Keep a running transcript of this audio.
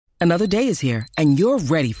Another day is here, and you're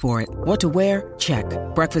ready for it. What to wear? Check.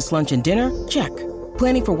 Breakfast, lunch, and dinner? Check.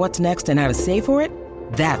 Planning for what's next and how to save for it?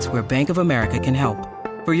 That's where Bank of America can help.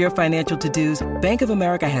 For your financial to-dos, Bank of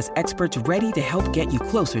America has experts ready to help get you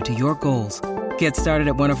closer to your goals. Get started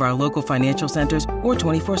at one of our local financial centers or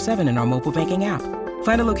 24/7 in our mobile banking app.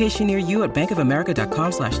 Find a location near you at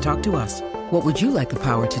bankofamerica.com/talktous. What would you like the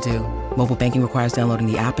power to do? Mobile banking requires downloading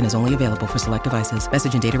the app and is only available for select devices.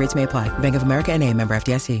 Message and data rates may apply. Bank of America N.A., member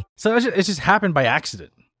FDIC. So it just happened by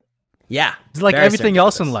accident. Yeah. It's like everything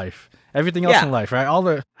else in life. Everything else in life, right? All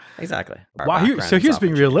the exactly. Wow. So he was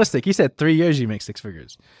being realistic. He said 3 years you make 6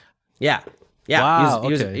 figures. Yeah. Yeah. Wow,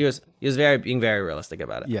 He was being very realistic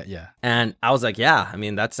about it. Yeah, yeah. And I was like, yeah, I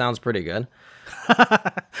mean, that sounds pretty good.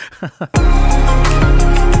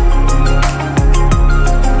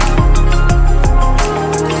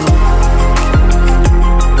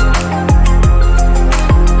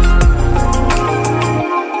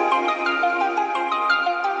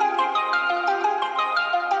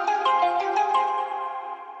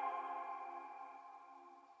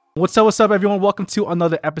 What's up, everyone? Welcome to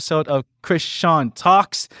another episode of Chris Sean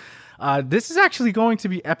Talks. This is actually going to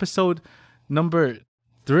be episode number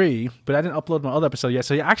 3, but I didn't upload my other episode yet.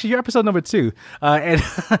 So you're episode number 2. And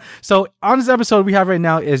so on this episode we have right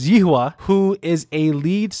now is Yihua, who is a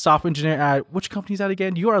lead software engineer at, which company is that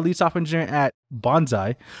again? You are a lead software engineer at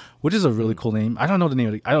Bonsai, which is a really cool name. I don't know the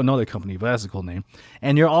name. I don't know the company, but that's a cool name.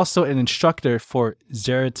 And you're also an instructor for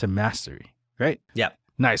Zero to Mastery, right? Yep.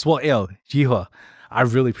 Nice. Well, Yihua, I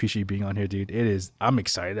really appreciate you being on here, dude. I'm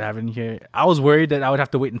excited to have you here. I was worried that I would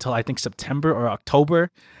have to wait until I think September or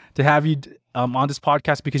October to have you on this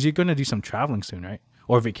podcast because you're going to do some traveling soon, right?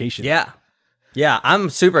 Or vacation. Yeah. Yeah, I'm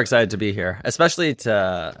super excited to be here, especially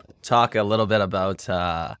to talk a little bit about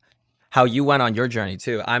how you went on your journey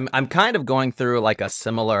too. I'm kind of going through like a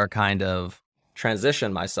similar kind of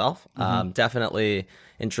transition myself. Definitely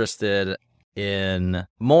interested in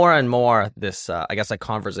more and more this, I guess, like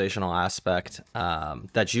conversational aspect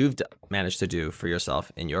that you've managed to do for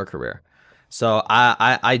yourself in your career. So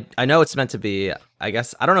I know it's meant to be, I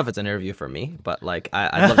guess, I don't know if it's an interview for me, but like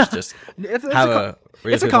I'd love to just it's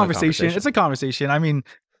a conversation. It's a conversation. I mean,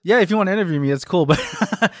 yeah, if you want to interview me, it's cool, but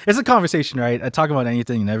it's a conversation, right? I talk about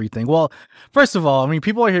anything and everything. Well, first of all, I mean,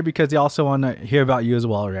 people are here because they also want to hear about you as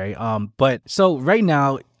well, right? But so right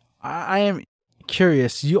now, I am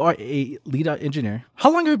curious. You are a lead engineer.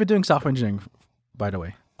 How long have you been doing software engineering, by the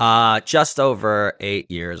way? Just over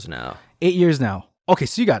 8 years now. 8 years now. Okay,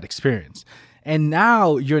 so you got experience. And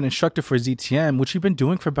now you're an instructor for ZTM, which you've been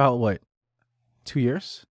doing for about, what, 2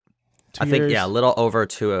 years? I think, yeah, a little over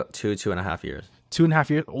 2.5 years. 2.5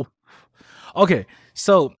 years? Oh. Okay,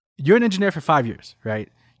 so you're an engineer for 5 years, right?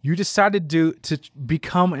 You decided to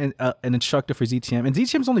become an instructor for ZTM. And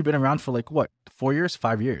ZTM's only been around for like, what, 4 years,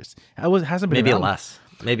 5 years? It hasn't been Maybe around. less.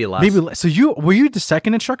 Maybe less. So were you the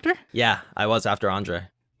second instructor? Yeah, I was after Andre.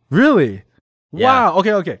 Really? Yeah. Wow.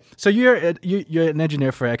 Okay. So you're an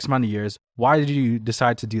engineer for X amount of years. Why did you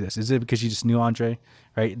decide to do this? Is it because you just knew Andre,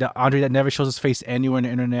 right? The Andre that never shows his face anywhere on the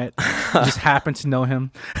internet. You just happened to know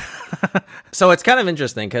him. So it's kind of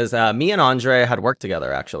interesting because me and Andre had worked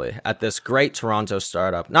together actually at this great Toronto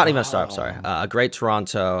startup. Not even a startup, sorry. A great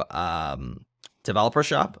Toronto developer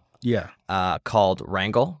shop. Yeah. Called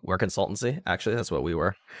Wrangle. We're consultancy. Actually, that's what we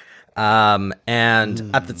were. And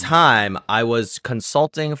at the time, I was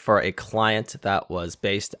consulting for a client that was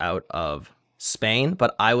based out of Spain,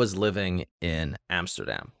 but I was living in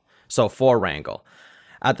Amsterdam. So for Wrangle.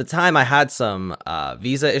 At the time, I had some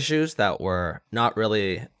visa issues that were not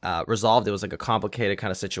really resolved. It was like a complicated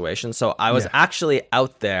kind of situation. So I was actually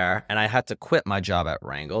out there, and I had to quit my job at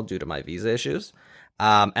Wrangle due to my visa issues.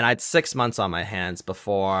 And I had 6 months on my hands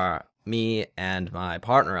before me and my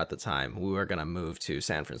partner at the time, we were going to move to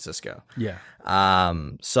San Francisco. Yeah.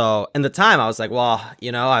 So in the time, I was like, well,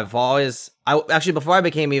 you know, actually, before I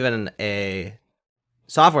became even a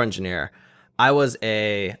software engineer, I was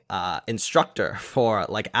a instructor for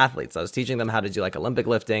like athletes. I was teaching them how to do like Olympic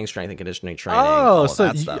lifting, strength and conditioning training. Oh,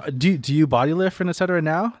 so do you body lift and et cetera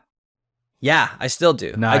now? Yeah, I still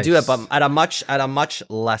do. Nice. I do it, but at a much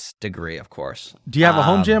less degree, of course. Do you have a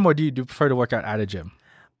home gym or do you prefer to work out at a gym?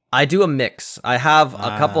 I do a mix. I have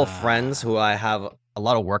a couple of friends who I have a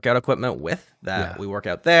lot of workout equipment with that we work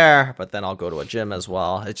out there, but then I'll go to a gym as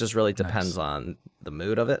well. It just really depends on the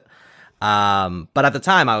mood of it. But at the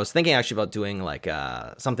time, I was thinking actually about doing like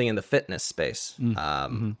something in the fitness space.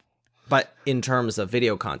 But in terms of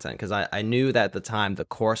video content, because I knew that at the time the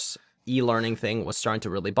course e-learning thing was starting to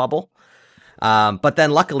really bubble. But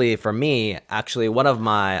then luckily for me, actually, one of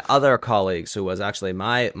my other colleagues who was actually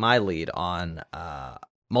my lead on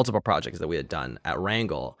multiple projects that we had done at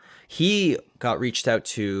Wrangle, he got reached out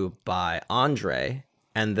to by Andre,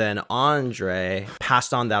 and then Andre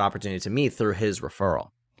passed on that opportunity to me through his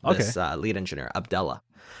referral. This lead engineer, Abdullah.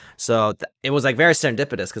 So it was like very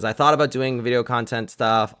serendipitous because I thought about doing video content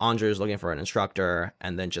stuff. Andre was looking for an instructor,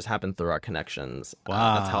 and then just happened through our connections.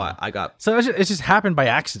 Wow. That's how I got. So it just happened by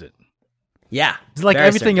accident. Yeah. It's like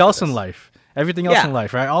everything else in life. Everything else in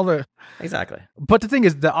life, right? Exactly. But the thing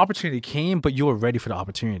is, the opportunity came, but you were ready for the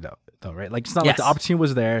opportunity, though, right? Like, it's not like the opportunity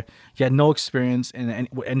was there. You had no experience in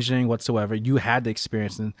engineering whatsoever. You had the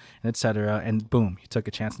experience and et cetera, and boom, he took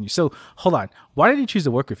a chance on you. So, hold on. Why did he choose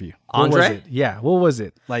to work with you? Andre? What was it? Yeah, what was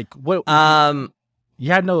it? Like, what?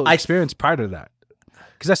 You had no experience prior to that.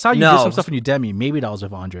 Because I saw you do some stuff in Udemy. Maybe that was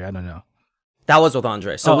with Andre. I don't know. That was with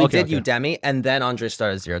Andre. So we did Udemy, and then Andre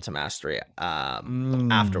started Zero to Mastery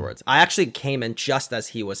afterwards. I actually came in just as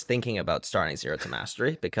he was thinking about starting Zero to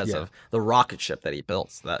Mastery because of the rocket ship that he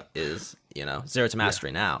built that is, Zero to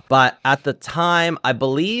Mastery now. But at the time, I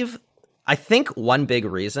think one big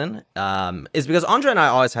reason is because Andre and I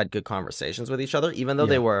always had good conversations with each other, even though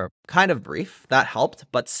they were kind of brief. That helped.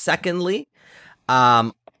 But secondly,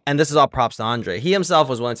 and this is all props to Andre, he himself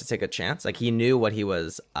was willing to take a chance. Like, he knew what he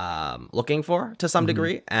was looking for to some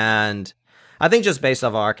degree. And I think just based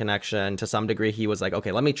off our connection to some degree, he was like,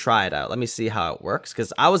 okay, let me try it out. Let me see how it works.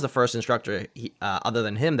 Because I was the first instructor other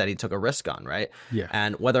than him that he took a risk on, right? Yeah.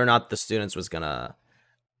 And whether or not the students was going to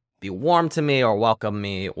be warm to me or welcome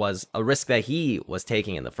me was a risk that he was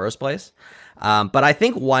taking in the first place. But I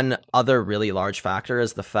think one other really large factor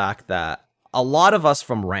is the fact that a lot of us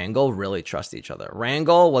from Wrangle really trust each other.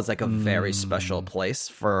 Wrangle was like a very special place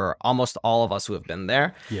for almost all of us who have been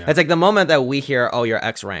there. Yeah. It's like the moment that we hear, oh, you're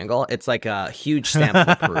ex-Wrangle, it's like a huge stamp of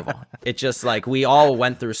approval. It's just like we all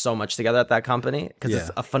went through so much together at that company because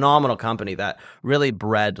it's a phenomenal company that really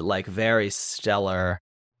bred like very stellar,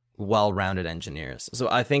 well-rounded engineers. So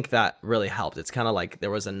I think that really helped. It's kind of like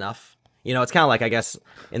there was enough. It's kind of like, I guess,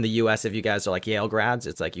 in the US, if you guys are like Yale grads,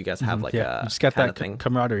 it's like you guys have like a just get that thing.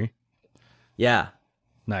 Camaraderie. Yeah.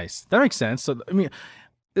 Nice. That makes sense. So, I mean,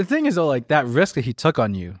 the thing is, though, like that risk that he took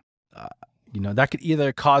on you, that could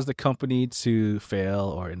either cause the company to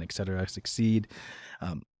fail or, and et cetera, succeed.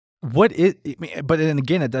 But then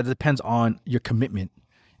again, that depends on your commitment.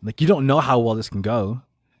 Like, you don't know how well this can go.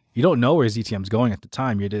 You don't know where ZTM's going at the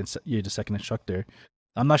time. You're the second instructor.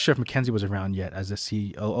 I'm not sure if Mackenzie was around yet as a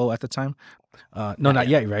COO at the time. Not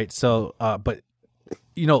yet, right? So, but,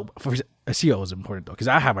 for a CEO is important, though, because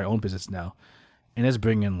I have my own business now, and it's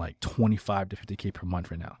bringing like 25 to 50K per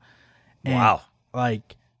month right now. And, wow.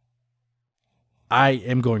 Like, I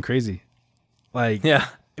am going crazy. Like,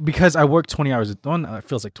 because I work 20 hours. It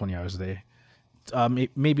feels like 20 hours a day.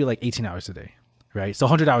 Maybe like 18 hours a day, right? So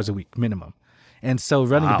 100 hours a week minimum. And so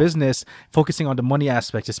running a business, focusing on the money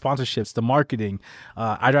aspects, the sponsorships, the marketing,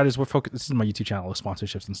 I'd rather just focus. This is my YouTube channel with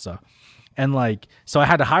sponsorships and stuff. And like, so I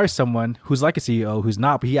had to hire someone who's like a CEO, who's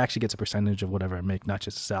not, but he actually gets a percentage of whatever I make, not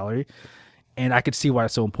just a salary. And I could see why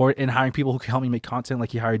it's so important. And hiring people who can help me make content,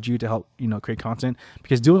 like he hired you to help, create content,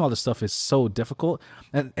 because doing all this stuff is so difficult.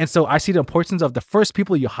 And so I see the importance of the first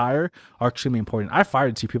people you hire are extremely important. I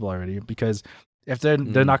fired 2 people already because if they're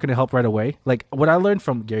not going to help right away, like what I learned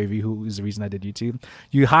from Gary Vee, who is the reason I did YouTube,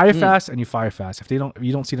 you hire fast and you fire fast. If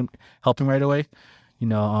you don't see them helping right away, you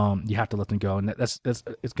have to let them go, and that's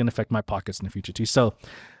it's going to affect my pockets in the future too. So,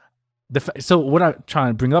 so what I'm trying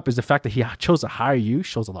to bring up is the fact that he chose to hire you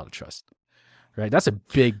shows a lot of trust, right? That's a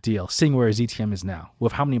big deal. Seeing where ZTM is now,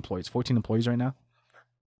 with how many employees? 14 employees right now.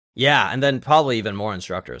 Yeah, and then probably even more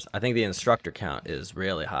instructors. I think the instructor count is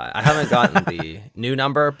really high. I haven't gotten the new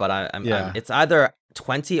number, but it's either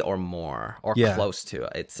 20 or more or close to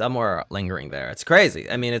it. It's somewhere lingering there. It's crazy.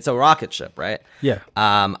 I mean, it's a rocket ship, right? Yeah.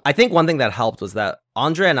 I think one thing that helped was that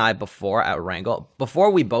Andre and I before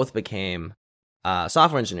we both became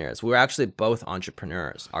software engineers, we were actually both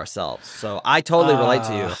entrepreneurs ourselves. So I totally relate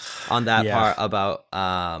to you on that part about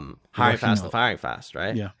hiring fast and firing fast,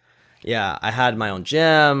 right? Yeah. Yeah, I had my own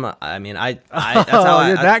gym. I mean, that's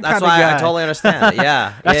why I totally understand it.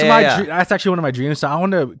 Yeah, that's actually one of my dreams. So I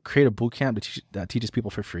want to create a boot camp that teaches people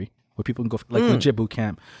for free, where people can go legit boot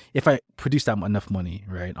camp. If I produce that enough money,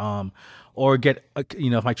 right? Or get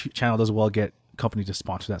if my channel does well, get company to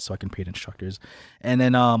sponsor that so I can pay the instructors, and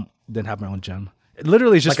then have my own gym. It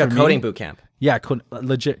literally is just like a coding boot camp. Yeah,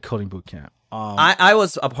 legit coding boot camp. I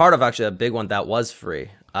was a part of actually a big one that was free.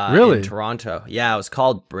 Really? In Toronto. Yeah, it was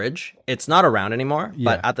called Bridge. It's not around anymore,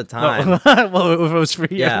 but at the time... well, if it was free,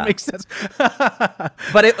 it makes sense.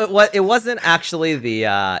 But it wasn't actually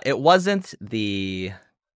the... it wasn't the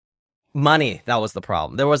Money, that was the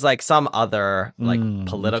problem. There was like some other like Okay.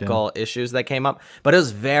 political issues that came up, but it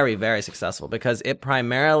was very, very successful because it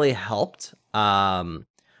primarily helped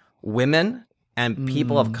women and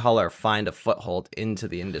people of color find a foothold into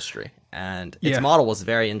the industry. And its Yeah. model was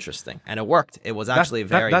very interesting, and it worked. It was actually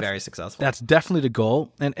very successful. That's definitely the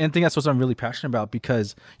goal, and I think that's what I'm really passionate about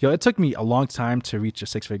because it took me a long time to reach a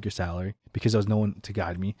 6-figure salary because there was no one to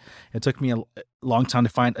guide me. It took me a long time to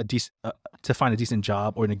find a decent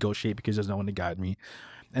job or negotiate because there's no one to guide me.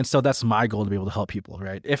 And so that's my goal, to be able to help people,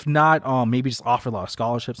 right? If not, maybe just offer a lot of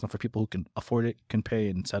scholarships and for people who can afford it, can pay,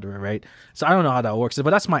 and et cetera, right? So I don't know how that works,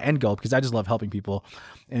 but that's my end goal because I just love helping people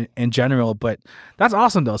in general. But that's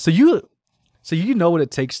awesome though. So you know what it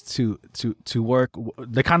takes to work,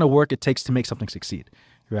 the kind of work it takes to make something succeed,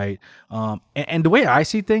 right? And the way I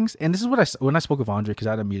see things, and this is what when I spoke with Andre, because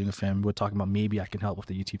I had a meeting with him, we were talking about maybe I can help with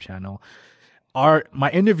the YouTube channel. My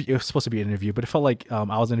interview, it was supposed to be an interview, but it felt like I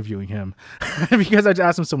was interviewing him because I just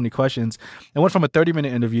asked him so many questions. It went from a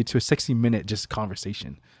 30-minute interview to a 60-minute just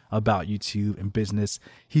conversation about YouTube and business.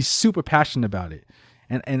 He's super passionate about it.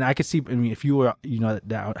 And I could see, I mean, if you were,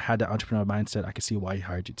 that had that entrepreneurial mindset, I could see why he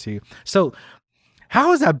hired you too. So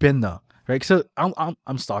how has that been though? Right. So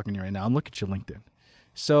I'm stalking you right now. I'm looking at your LinkedIn.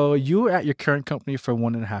 So you were at your current company for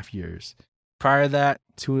 1.5 years. Prior to that,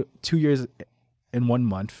 2 years in 1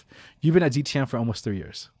 month. You've been at ZTM for almost 3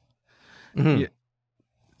 years. Mhm.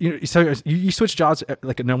 So you switch jobs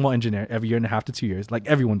like a normal engineer every 1.5 to 2 years, like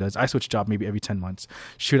everyone does. I switch job maybe every 10 months.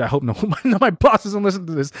 Shoot, I hope no my boss doesn't listen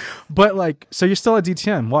to this. But like, so you're still at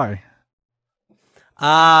ZTM. Why?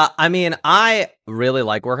 I mean, I really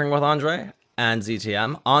like working with Andre and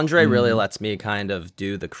ZTM. Andre really lets me kind of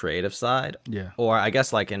do the creative side. Yeah. Or I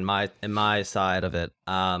guess like in my side of it,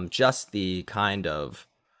 just the kind of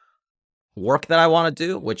work that I want to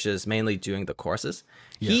do, which is mainly doing the courses.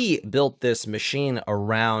 Yeah. He built this machine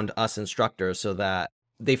around us instructors so that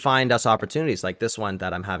they find us opportunities like this one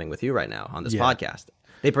that I'm having with you right now on this podcast.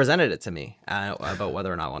 They presented it to me about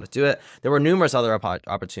whether or not I want to do it. There were numerous other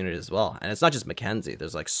opportunities as well. And it's not just Mackenzie.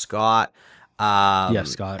 There's like Scott.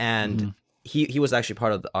 Scott. And he was actually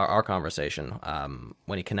part of our conversation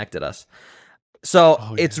when he connected us.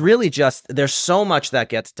 So it's really just, there's so much that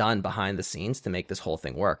gets done behind the scenes to make this whole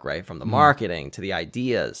thing work, right? From the marketing to the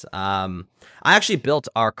ideas. I actually built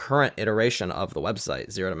our current iteration of the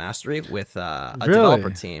website, Zero to Mastery, with a developer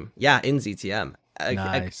team. Yeah, in ZTM.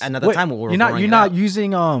 Nice. And at the time we were you're not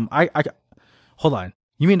using I hold on.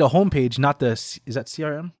 You mean the homepage, not the is that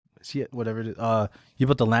CRM? See it, whatever it is. You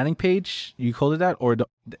built the landing page, you called it that, or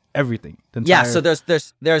everything? Yeah, so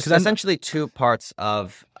there's essentially two parts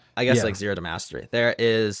of, I guess, like Zero to Mastery. There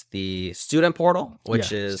is the student portal,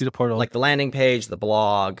 which is student portal, like the landing page, the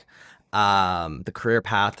blog, the career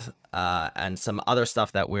path, and some other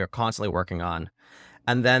stuff that we're constantly working on.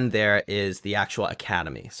 And then there is the actual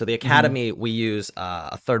academy. So the academy, we use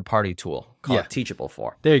a third-party tool called Teachable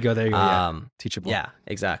for. There you go. Teachable. Yeah,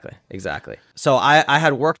 exactly. So I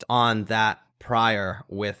had worked on that prior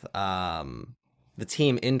with the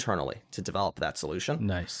team internally to develop that solution.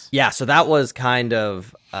 Nice. Yeah, so that was kind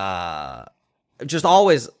of just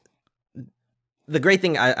always the great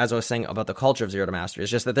thing, as I was saying about the culture of Zero to Mastery, is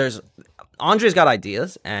just that Andre's got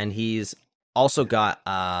ideas, and he's also got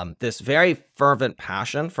this very fervent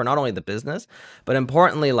passion for not only the business, but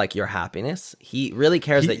importantly, like your happiness. He really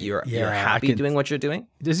cares that you're happy doing what you're doing.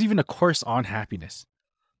 There's even a course on happiness.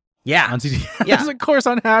 Yeah. On ZTM. There's a course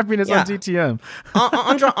on happiness on ZTM.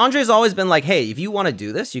 Andre's always been like, hey, if you want to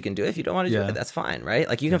do this, you can do it. If you don't want to do it, that's fine, right?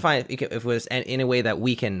 Like you can find, if it was in a way that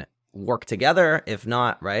we can work together. If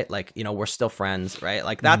not, right? Like, we're still friends, right?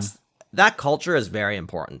 Like that culture is very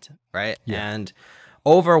important, right? Yeah. And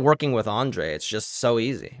over working with Andre, it's just so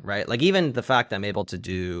easy, right? Like even the fact that I'm able to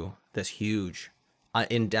do this huge,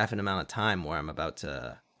 indefinite amount of time where I'm about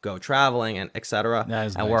to go traveling and etc.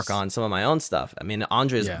 and work on some of my own stuff. I mean,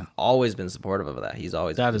 Andre's always been supportive of that. He's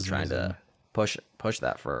always been trying to push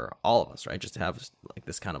that for all of us, right? Just to have like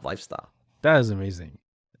this kind of lifestyle. That is amazing.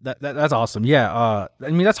 That's awesome. Yeah. I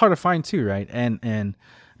mean, that's hard to find too, right? And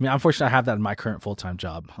I mean, unfortunately, I have that in my current full-time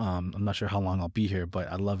job. I'm not sure how long I'll be here,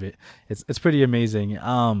 but I love it. It's pretty amazing.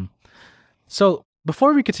 So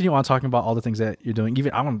before we continue on talking about all the things that you're doing,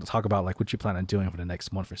 even I want to talk about like what you plan on doing for the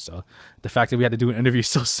next month or so. The fact that we had to do an interview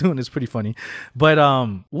so soon is pretty funny. But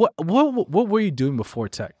what were you doing before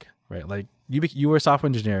tech, right? Like you were a software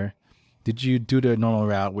engineer. Did you do the normal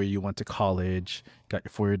route where you went to college, got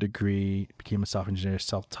your 4-year degree, became a software engineer,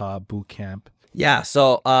 self-taught, boot camp? Yeah,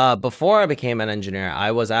 so before I became an engineer,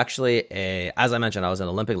 I was actually as I mentioned, I was an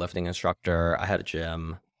Olympic lifting instructor. I had a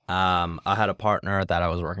gym. I had a partner that I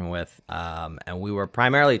was working with, and we were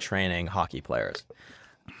primarily training hockey players.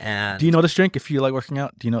 And Do you know this drink if you like working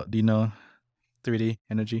out? Do you know 3D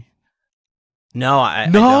Energy? no, I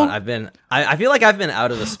No? don't. I feel like I've been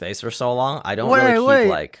out of the space for so long. I don't really keep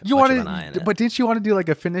like You much wanted, of an eye on it. but didn't you want to do like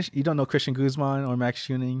a finish? You don't know Christian Guzman or Max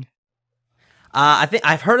Tuning? I think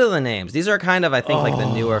I've heard of the names. These are kind of, I think, like the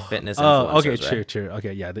newer fitness influencers. Oh, okay, right? true.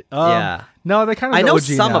 Okay, yeah. Yeah. No, they kind of. I know OG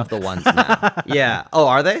some now. of the ones now. Yeah. Oh,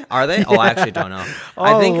 are they? Are they? Oh, I actually don't know. Oh,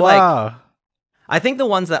 I think wow. I think the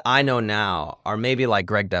ones that I know now are maybe like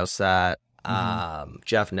Greg Dowsett,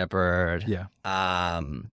 Jeff Nippard,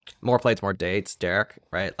 More Plates, More Dates, Derek,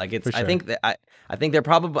 right? Like it's. For sure. I think that I think they're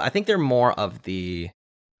probably. I think they're more of the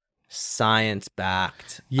science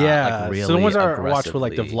backed. Yeah. like really so the ones I watched were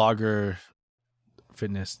like the aggressively- vlogger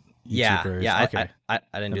fitness YouTubers. Yeah. Okay. I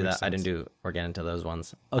didn't do makes that. I didn't sense. do or get into those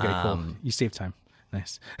ones. Okay. Cool. You save time.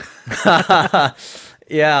 Nice.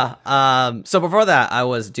 Yeah. So before that, I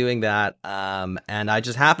was doing that, and I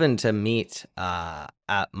just happened to meet at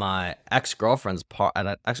my ex-girlfriend's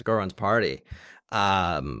party,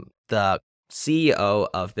 the CEO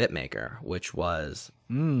of Bitmaker, which was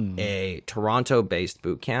a Toronto-based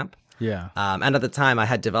boot camp. Yeah. And at the time, I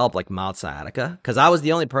had developed like mild sciatica because I was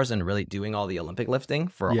the only person really doing all the Olympic lifting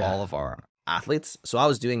for Yeah. all of our athletes. So I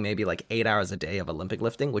was doing maybe like 8 hours a day of Olympic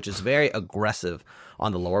lifting, which is very aggressive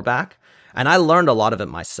on the lower back. And I learned a lot of it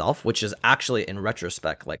myself, which is actually in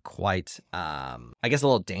retrospect, like quite, I guess a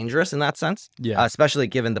little dangerous in that sense. Yeah. Especially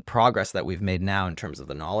given the progress that we've made now in terms of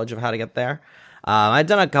the knowledge of how to get there. I'd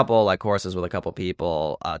done a couple like courses with a couple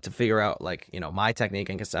people to figure out like, you know, my technique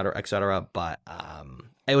and et cetera. But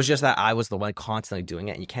it was just that I was the one constantly doing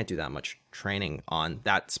it. And you can't do that much training on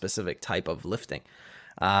that specific type of lifting.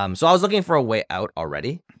 So I was looking for a way out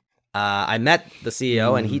already. I met the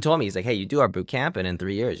CEO and he told me, he's like, hey, you do our boot camp and in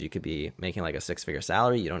 3 years you could be making like a 6-figure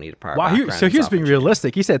salary. You don't need a prior Wow. background So in he was software being engineering."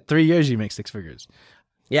 realistic. He said 3 years you make 6 figures.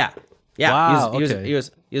 Yeah. Yeah. Wow, He okay.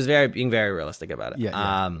 was being very realistic about it.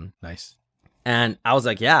 Yeah. Nice. And I was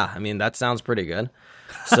like, yeah, I mean, that sounds pretty good.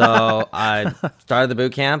 So I started the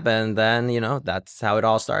boot camp and then, you know, that's how it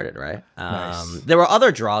all started, right? Nice. There were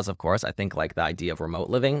other draws, of course. I think like the idea of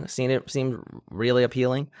remote living seemed really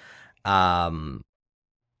appealing. And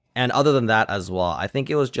other than that as well, I think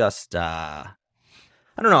it was just, I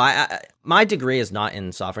don't know. My degree is not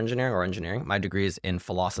in software engineering or engineering. My degree is in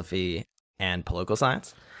philosophy and political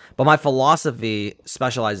science. But my philosophy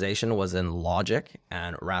specialization was in logic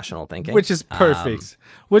and rational thinking. Which is perfect.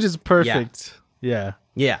 Yeah.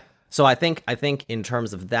 Yeah. So I think in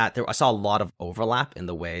terms of that, I saw a lot of overlap in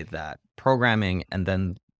the way that programming and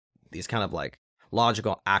then these kind of like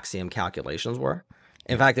logical axiom calculations were.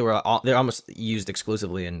 In fact, they're almost used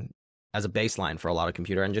exclusively as a baseline for a lot of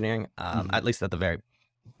computer engineering, at least at the very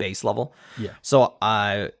base level. Yeah. So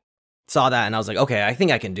I saw that and I was like, okay, I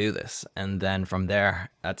think I can do this. And then from there,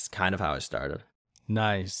 that's kind of how I started.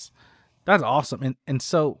 Nice. That's awesome. And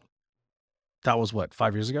so that was what,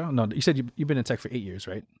 5 years ago? No, you said you've been in tech for 8 years,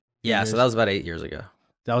 right? Yeah. 8 So years? that was about 8 years ago.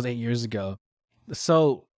 That was 8 years ago.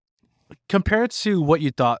 So compared to what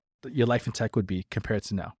you thought your life in tech would be compared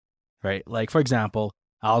to now, right? Like, for example,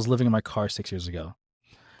 I was living in my car 6 years ago.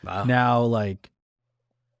 Wow. Now, like,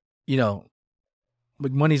 you know,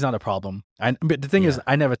 like money's not a problem. But the thing is,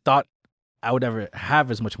 I never thought I would ever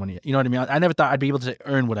have as much money. You know what I mean? I never thought I'd be able to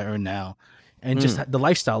earn what I earn now. And just the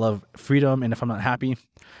lifestyle of freedom. And if I'm not happy,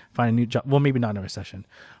 find a new job. Well, maybe not in a recession.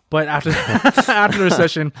 But after after the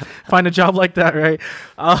recession, find a job like that, right?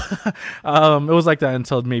 It was like that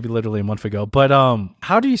until maybe literally a month ago. But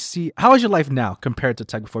how is your life now compared to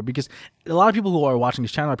tech before? Because a lot of people who are watching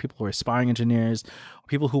this channel are people who are aspiring engineers,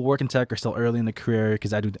 people who work in tech are still early in the career.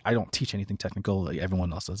 Because I don't teach anything technical like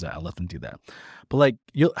everyone else does that. I let them do that. But like,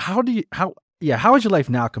 how is your life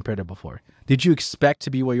now compared to before? Did you expect to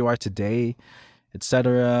be where you are today,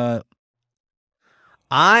 etc.?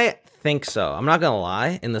 I think so. I'm not gonna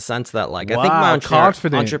lie, in the sense that like I think Wow, my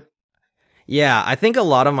confident. I think a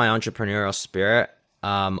lot of my entrepreneurial spirit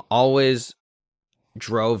always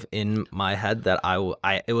drove in my head that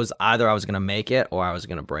it was either I was gonna make it or I was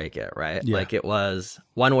gonna break it, right? Yeah. Like it was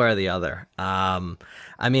one way or the other.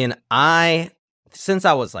 I mean, since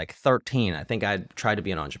I was like 13, I think I tried to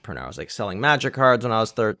be an entrepreneur. I was like selling magic cards when I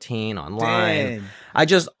was 13 online. Dang. I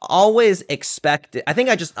just always expected, I don't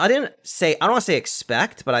want to say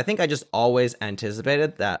expect, but I think I just always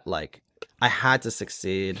anticipated that like I had to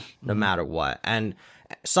succeed no matter what. And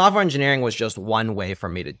software engineering was just one way for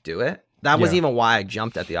me to do it. that was Yeah. even why I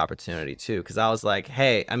jumped at the opportunity too, because I was like,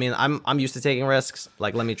 hey, I mean, I'm used to taking risks.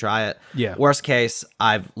 Like, let me try it. Yeah. Worst case,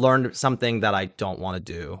 I've learned something that I don't want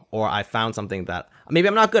to do, or I found something that maybe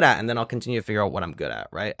I'm not good at, and then I'll continue to figure out what I'm good at,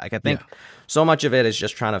 right? Like, I think so much of it is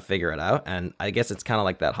just trying to figure it out, and I guess it's kind of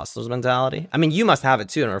like that hustler's mentality. I mean, you must have it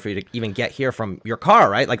too in order for you to even get here from your car,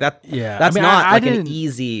 right? Like that. Yeah. That's I mean, not I like an didn't-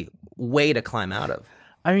 easy way to climb out of.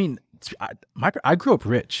 I mean, I grew up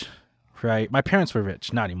rich, right? My parents were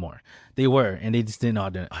rich, not anymore. They were, and they just didn't know how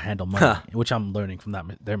to handle money, which I'm learning from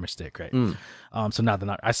their mistake, right? So now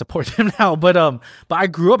that I support them now, but I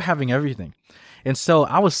grew up having everything, and so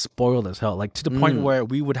I was spoiled as hell, like to the point where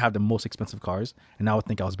we would have the most expensive cars, and I would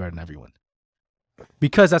think I was better than everyone,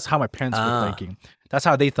 because that's how my parents were thinking. That's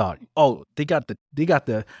how they thought. Oh, they got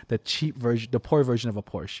the cheap version, the poor version of a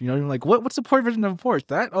Porsche. You know, like what's the poor version of a Porsche?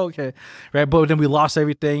 That okay, right? But then we lost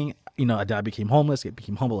everything. You know, I became homeless. It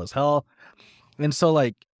became humble as hell, and so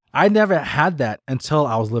like I never had that until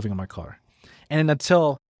I was living in my car, and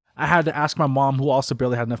until I had to ask my mom, who also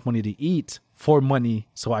barely had enough money to eat, for money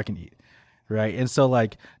so I can eat, right? And so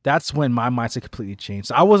like that's when my mindset completely changed.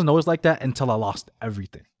 So I wasn't always like that until I lost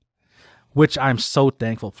everything, which I'm so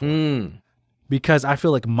thankful for. Because I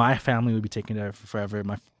feel like my family would be taken care of forever.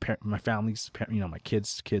 My family's, you know, my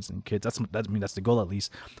kids. That's the goal at least.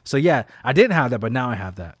 So yeah, I didn't have that, but now I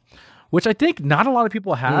have that, which I think not a lot of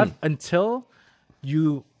people have until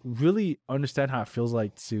you really understand how it feels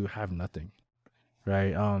like to have nothing,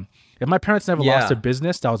 right? If my parents never lost their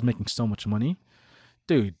business that was making so much money,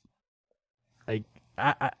 dude, like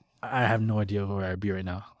I have no idea where I'd be right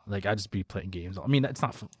now. Like I'd just be playing games. I mean, it's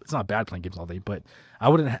not bad playing games all day, but I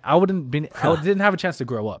didn't have a chance to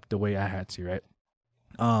grow up the way I had to,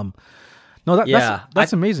 right?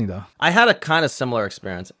 That's amazing though. I had a kind of similar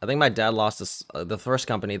experience. I think my dad lost the first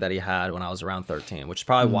company that he had when I was around 13, which is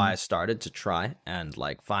probably why I started to try and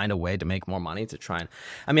like find a way to make more money to try and.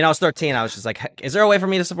 I mean, I was 13. I was just like, is there a way for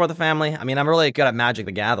me to support the family? I mean, I'm really good at Magic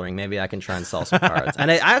the Gathering. Maybe I can try and sell some cards. And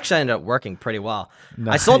I actually ended up working pretty well.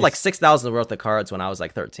 Nice. I sold like 6,000 worth of cards when I was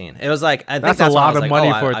like 13. It was like that's a lot of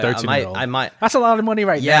money for a 13-year-old. I might. That's a lot of money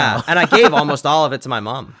right now. Yeah, and I gave almost all of it to my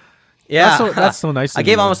mom. Yeah, that's so nice. I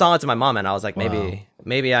gave almost all it to my mom, and I was like,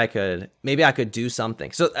 maybe I could do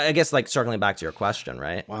something. So I guess like circling back to your question,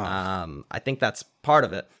 right? Wow. I think that's part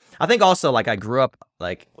of it. I think also like I grew up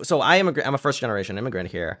like, so I'm a first generation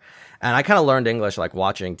immigrant here, and I kind of learned English like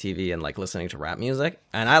watching TV and like listening to rap music,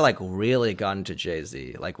 and I like really got into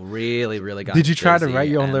Jay-Z, like really got. Did you into try Jay-Z, to write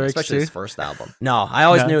your own lyrics especially too? his first album? No, I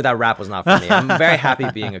always knew that rap was not for me. I'm very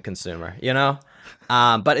happy being a consumer, you know.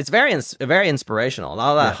 But it's very inspirational. A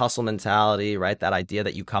lot of that hustle mentality, right? That idea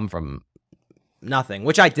that you come from nothing,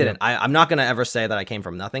 which I didn't. I'm not going to ever say that I came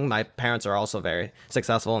from nothing. My parents are also very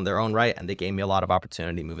successful in their own right, and they gave me a lot of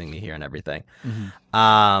opportunity moving me here and everything.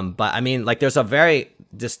 But I mean, like, there's a very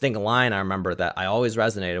distinct line I remember that I always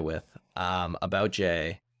resonated with about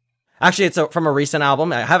Jay. Actually, it's from a recent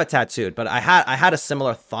album. I have it tattooed, but I had a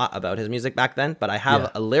similar thought about his music back then. But I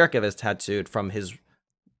have a lyric of his tattooed from his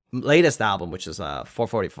latest album, which is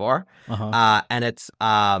 444, and it's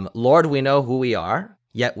Lord, we know who we are,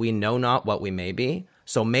 yet we know not what we may be,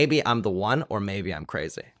 so maybe I'm the one, or maybe I'm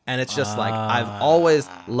crazy. And it's just like, I've always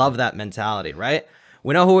loved that mentality, right?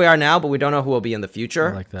 We know who we are now, but we don't know who we'll be in the future.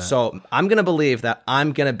 I like that. So I'm gonna believe that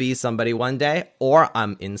I'm gonna be somebody one day, or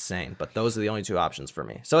I'm insane, but those are the only two options for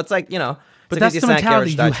me. So it's like, you know, but that's the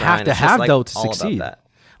mentality you have to have though to succeed.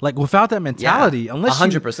 Like without that mentality, unless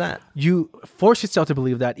 100%, you force yourself to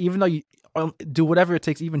believe that, even though you do whatever it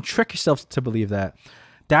takes, even trick yourself to believe that,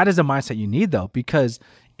 that is a mindset you need though, because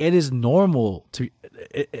it is normal to,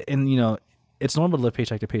 and you know, it's normal to live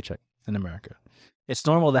paycheck to paycheck in America. It's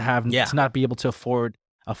normal to have to not be able to afford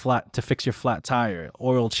to fix your flat tire,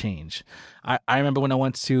 oil change. I remember when I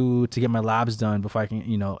went to get my labs done before I can,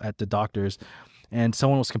 you know, at the doctor's, and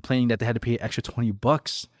someone was complaining that they had to pay extra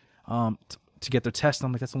 $20 to get their test. And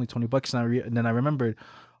I'm like, that's only $20. And then I remembered,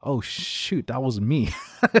 oh shoot, that was me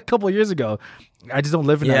a couple of years ago. I just don't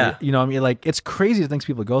live in that, you know what I mean? Like, it's crazy the things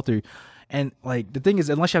people go through. And like, the thing is,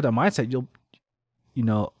 unless you have that mindset, you'll, you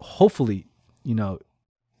know, hopefully, you know,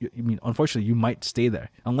 I mean, unfortunately, you might stay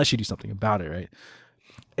there unless you do something about it,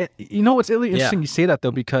 right? You know, it's really interesting you say that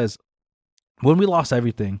though, because when we lost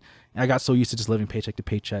everything, I got so used to just living paycheck to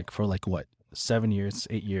paycheck for like what, 7 years,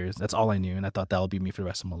 8 years. That's all I knew, and I thought that would be me for the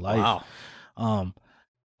rest of my life. Wow.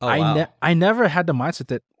 I never had the mindset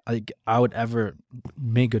that I would ever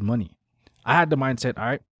make good money. I had the mindset, all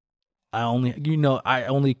right, I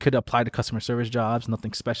only could apply to customer service jobs,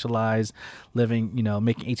 nothing specialized, living, you know,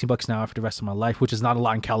 making $18 an hour for the rest of my life, which is not a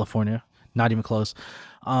lot in California. Not even close.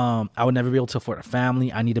 I would never be able to afford a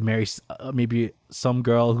family. I need to marry maybe some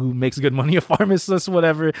girl who makes good money, a pharmacist,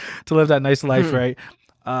 whatever, to live that nice life, right?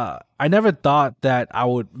 I never thought that I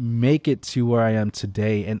would make it to where I am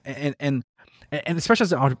today, and especially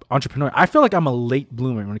as an entrepreneur, I feel like I'm a late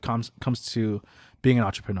bloomer when it comes to being an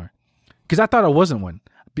entrepreneur, because I thought I wasn't one,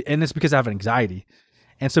 and it's because I have anxiety.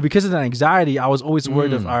 And so because of that anxiety, I was always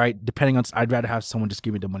worried of, all right, depending on, I'd rather have someone just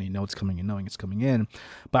give me the money, know it's coming in, knowing it's coming in.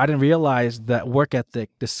 But I didn't realize that work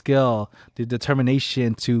ethic, the skill, the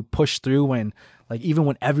determination to push through when, like, even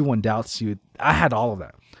when everyone doubts you, I had all of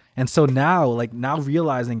that. And so now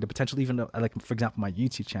realizing the potential, even though, like, for example, my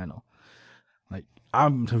YouTube channel, like,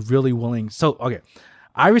 I'm really willing. So, okay,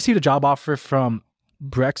 I received a job offer from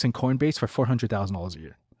Brex and Coinbase for $400,000 a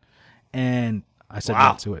year. And I said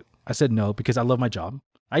no to it. I said no because I love my job.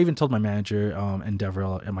 I even told my manager,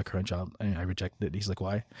 Endeavor, at my current job, and I rejected it. He's like,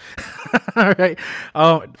 why? All right.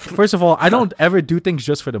 First of all, I don't ever do things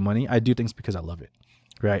just for the money. I do things because I love it.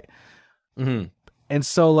 Right. Mm-hmm. And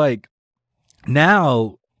so, like,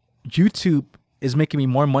 now YouTube is making me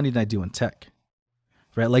more money than I do in tech.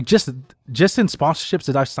 Right. Like, just in sponsorships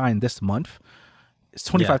that I've signed this month, it's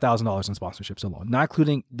 $25,000 in sponsorships alone, not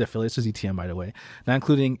including the affiliates to ZTM, by the way, not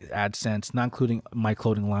including AdSense, not including my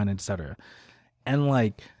clothing line, etc. And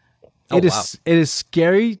like, it is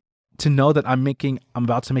scary to know that I'm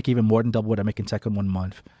about to make even more than double what I make in tech in 1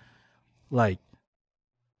 month. Like,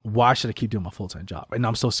 why should I keep doing my full-time job? And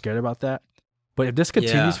I'm so scared about that. But if this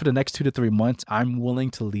continues for the next 2 to 3 months, I'm willing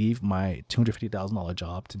to leave my $250,000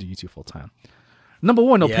 job to do YouTube full-time. Number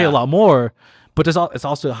one, they'll pay a lot more, but it's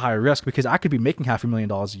also a higher risk because I could be making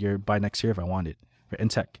 $500,000 a year by next year if I wanted in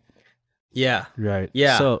tech. Yeah. Right.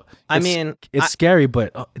 Yeah. So it's scary,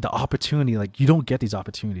 but the opportunity, like, you don't get these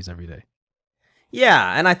opportunities every day.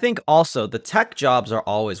 Yeah, and I think also the tech jobs are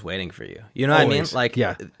always waiting for you. You know what I mean? Like,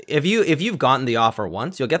 if you've gotten the offer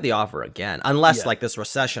once, you'll get the offer again, unless like this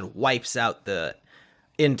recession wipes out the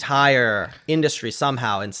entire industry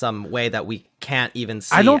somehow in some way that we can't even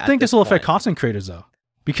see. I don't think this will affect content creators though,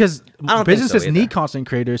 because businesses need content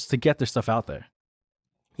creators to get their stuff out there.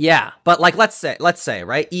 Yeah, but like let's say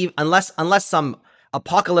right, unless some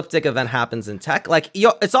apocalyptic event happens in tech, like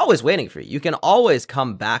it's always waiting for you. You can always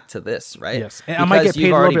come back to this, right? Yes, and I might get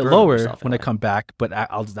paid a little bit lower when I come back, but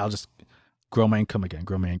I'll just grow my income again,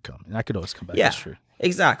 and I could always come back. Yeah, that's true.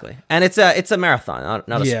 Exactly, and it's a marathon,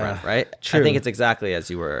 not a sprint, right? True. I think it's exactly as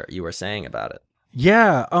you were saying about it.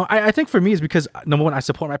 Yeah, I think for me is because number one, I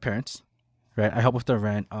support my parents. Right, I help with their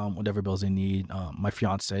rent, whatever bills they need. My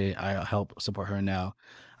fiance, I help support her now.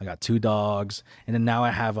 I got 2 dogs, and then now I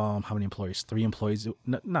have how many employees? 3 employees,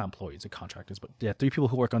 not employees, they're contractors, but 3 people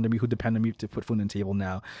who work under me who depend on me to put food on the table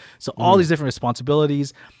now. So all these different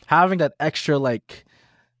responsibilities, having that extra, like,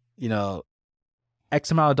 you know, X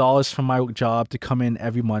amount of dollars from my job to come in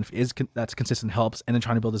every month that's consistent helps, and then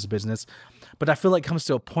trying to build this business. But I feel like it comes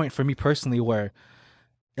to a point for me personally where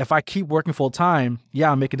if I keep working full time,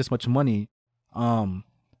 I'm making this much money.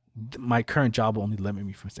 My current job will only limit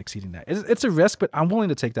me from succeeding that. It's a risk, but I'm willing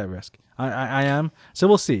to take that risk. I am. So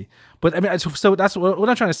we'll see. But I mean, so that's what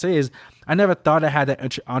I'm trying to say is I never thought I had that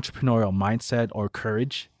entrepreneurial mindset or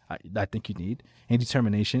courage I think you need and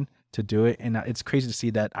determination to do it. And it's crazy to see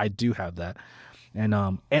that I do have that. And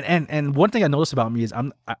one thing I noticed about me is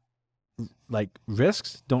like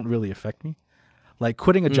risks don't really affect me. Like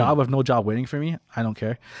quitting a job with no job waiting for me, I don't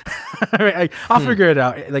care. I'll figure it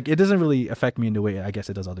out. Like it doesn't really affect me in the way I guess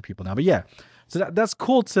it does other people now. But yeah, so that's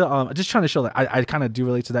cool to just trying to show that I kind of do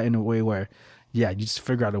relate to that in a way where, you just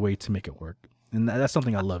figure out a way to make it work, and that's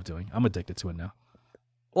something I love doing. I'm addicted to it now.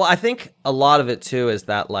 Well, I think a lot of it too is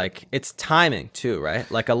that like it's timing too, right?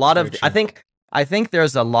 Like a lot of I think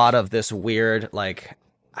there's a lot of this weird like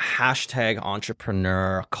hashtag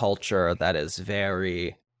entrepreneur culture that is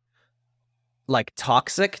very like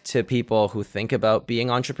toxic to people who think about being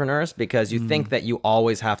entrepreneurs, because you think that you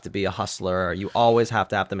always have to be a hustler, you always have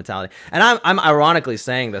to have the mentality. And I'm ironically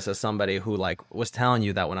saying this as somebody who like was telling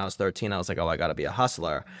you that when I was 13 I was like, oh, I gotta be a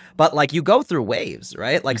hustler. But like you go through waves,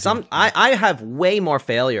 right? Like I have way more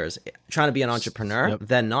failures trying to be an entrepreneur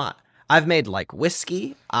than not. I've made like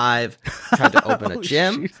whiskey, I've tried to open a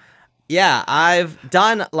gym. Shoot. Yeah, I've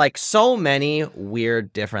done like so many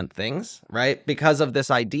weird different things, right? Because of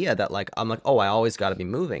this idea that like, I'm like, oh, I always got to be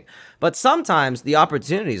moving. But sometimes the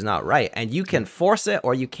opportunity is not right and you can force it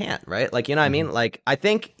or you can't, right? Like, you know what I mean? Like, I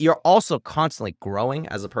think you're also constantly growing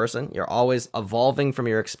as a person. You're always evolving from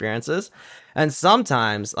your experiences. And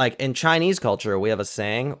sometimes like in Chinese culture, we have a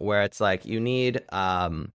saying where it's like, you need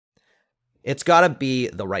it's got to be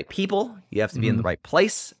the right people. You have to be in the right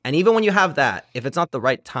place. And even when you have that, if it's not the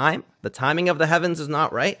right time, the timing of the heavens is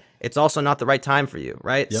not right, it's also not the right time for you,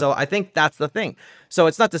 right? Yep. So I think that's the thing. So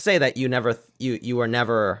it's not to say that you were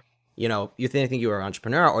never, you think you were an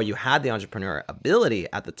entrepreneur or you had the entrepreneur ability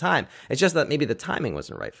at the time. It's just that maybe the timing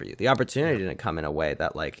wasn't right for you. The opportunity didn't come in a way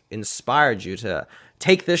that like inspired you to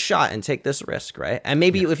take this shot and take this risk, right? And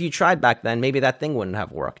maybe if you tried back then, maybe that thing wouldn't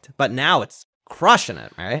have worked. But now it's crushing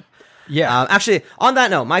it, right? Yeah. Actually, on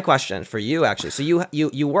that note, my question for you, actually, so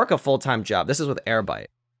you work a full-time job. This is with Airbyte,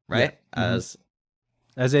 right? Yeah.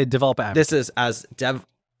 As a developer advocate. This is as dev,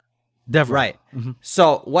 right?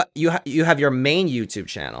 So what you have your main YouTube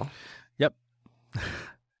channel. Yep.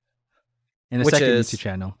 And a Which second is- YouTube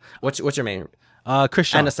channel. What's your main Chris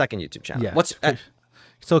Sean. and a second YouTube channel? Yeah. What's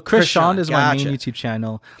So Chris Sean Sean, is my main gotcha. YouTube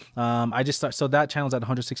channel. I just so that channel's at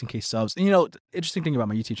 116K subs. And the interesting thing about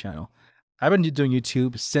my YouTube channel, I've been doing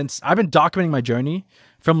YouTube since I've been documenting my journey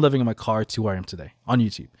from living in my car to where I am today on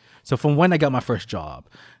YouTube. So from when I got my first job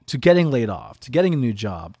to getting laid off, to getting a new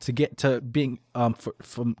job, to get to being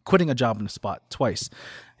from quitting a job on the spot twice,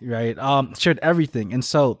 right? Shared everything. And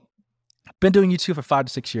so I've been doing YouTube for 5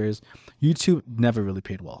 to 6 years. YouTube never really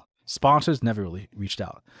paid well. Sponsors never really reached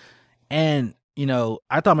out. And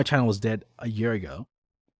I thought my channel was dead a year ago.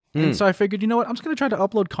 And so I figured, you know what? I'm just going to try to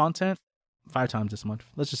upload content 5 times this month.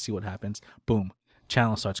 Let's just see what happens. Boom.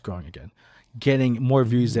 Channel starts growing again. Getting more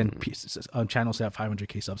views than channels that have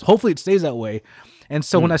 500K subs. Hopefully it stays that way. And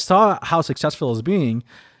so when I saw how successful it was being,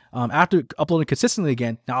 after uploading consistently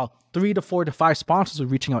again, now 3 to 4 to 5 sponsors were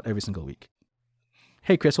reaching out every single week.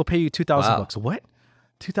 Hey, Chris, we'll pay you $2,000. What?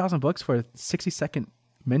 $2,000 for a 60-second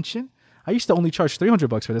mention? I used to only charge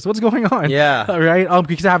 $300 for this. What's going on? Yeah. Right.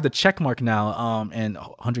 Because I have the check mark now. And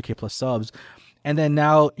 100K plus subs. And then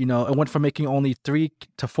now, it went from making only 3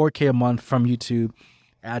 to 4K a month from YouTube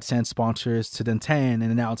AdSense sponsors to then 10, and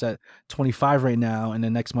then now it's at 25 right now, and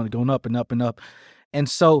then next month going up and up and up. And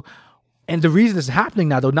so, and the reason this is happening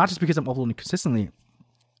now, though, not just because I'm uploading consistently,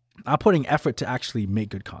 I'm putting effort to actually make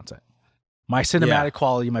good content. My cinematic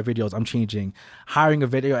quality of my videos, I'm changing. Hiring a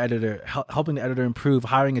video editor, helping the editor improve.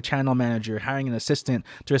 Hiring a channel manager, hiring an assistant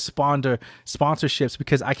to respond to sponsorships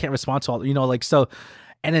because I can't respond to all, so.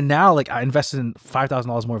 And then now, I invested in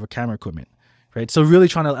 $5,000 more of a camera equipment, right? So really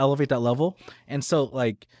trying to elevate that level. And so,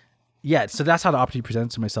 so that's how the opportunity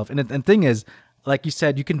presents to myself. And the thing is, like you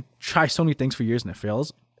said, you can try so many things for years and it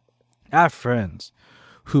fails. I have friends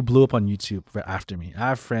who blew up on YouTube right after me. I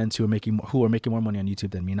have friends who are making more money on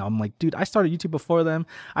YouTube than me. Now I'm like, dude, I started YouTube before them.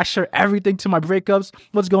 I share everything to my breakups.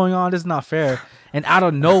 What's going on? This is not fair. And out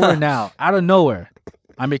of nowhere,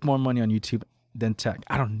 I make more money on YouTube than tech.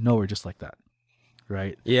 Out of nowhere, just like that.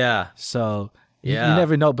 Right. Yeah. So you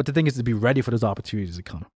never know. But the thing is to be ready for those opportunities to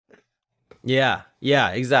come. Yeah.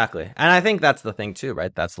 Yeah, exactly. And I think that's the thing too,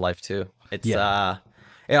 right? That's life too. It's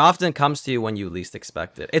it often comes to you when you least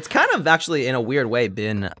expect it. It's kind of actually in a weird way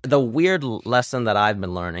been the weird lesson that I've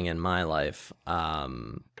been learning in my life,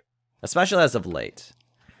 especially as of late.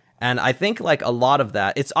 And I think a lot of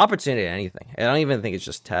that, it's opportunity in anything. I don't even think it's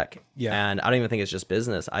just tech. Yeah. And I don't even think it's just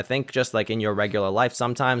business. I think just in your regular life,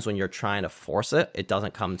 sometimes when you're trying to force it, it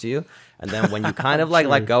doesn't come to you. And then when you kind of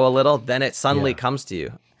let go a little, then it suddenly comes to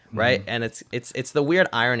you. Right. And it's the weird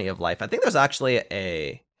irony of life. I think there's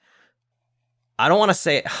actually I don't want to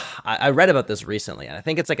say, I read about this recently, and I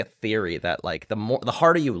think it's a theory that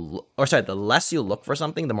the less you look for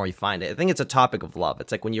something, the more you find it. I think it's a topic of love.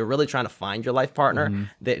 It's when you're really trying to find your life partner,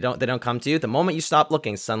 they don't come to you. The moment you stop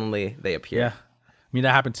looking, suddenly they appear. Yeah. I mean,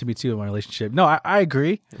 that happened to me too in my relationship. No, I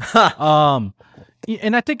agree. And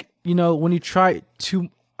I think, when you try too,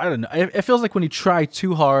 I don't know, it feels like when you try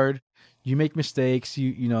too hard, you make mistakes.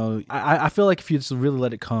 I feel like if you just really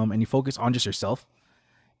let it come and you focus on just yourself,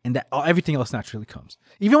 and that everything else naturally comes.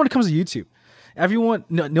 Even when it comes to YouTube,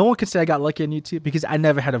 no one can say I got lucky on YouTube because I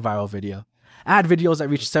never had a viral video. I had videos that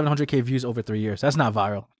reached 700K views over 3 years. That's not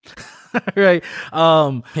viral, right?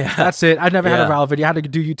 That's it. I never had a viral video. I had to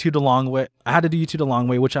do YouTube the long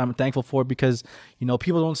way. Which I'm thankful for because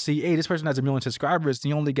people don't see, hey, this person has 1 million subscribers.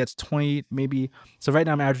 He only gets 20 maybe. So right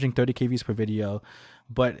now I'm averaging 30K views per video.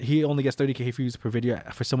 But he only gets 30K views per video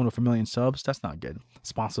for someone with 1 million subs. That's not good.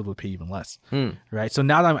 Sponsors would pay even less, right? So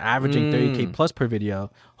now that I'm averaging 30K plus per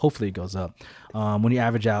video, hopefully it goes up. When you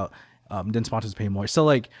average out, then sponsors pay more. So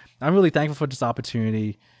I'm really thankful for this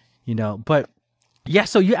opportunity, But yeah,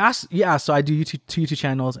 so you asked, so I do two YouTube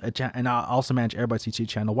channels, and I also manage Airbyte's YouTube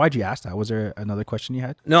channel. Why'd you ask that? Was there another question you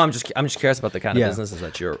had? No, I'm just curious about the kind of businesses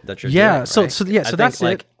that you're doing. So right? so that's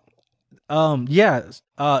it.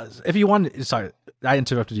 If you want, sorry, I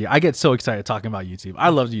interrupted you. I get so excited talking about YouTube. I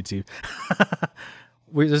love YouTube.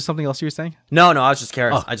 Wait, is there something else you were saying? No, I was just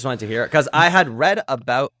curious. Oh. I just wanted to hear it because I had read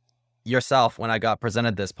about yourself when I got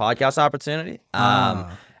presented this podcast opportunity.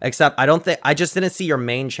 Except I just didn't see your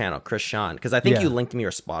main channel, Chris Sean, because I think Yeah. you linked me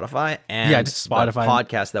your Spotify and just Spotify. the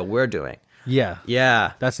podcast that we're doing. Yeah.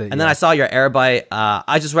 That's it. And then I saw your Airbyte.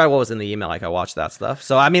 I just read what was in the email. Like I watched that stuff.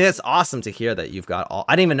 So I mean, it's awesome to hear that you've got all.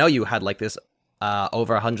 I didn't even know you had like this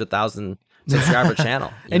over 100,000 subscriber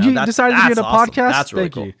channel. And you decided to be in a awesome. podcast. That's really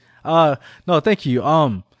Thank cool. you. No, thank you.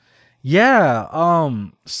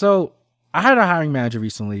 So I had a hiring manager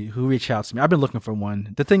recently who reached out to me. I've been looking for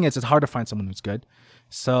one. The thing is, it's hard to find someone who's good.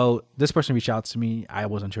 So this person reached out to me. I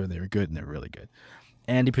wasn't sure they were good, and they're really good.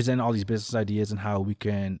 And he presented all these business ideas and how we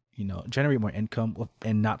can, generate more income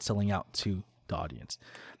and not selling out to the audience.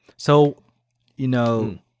 So,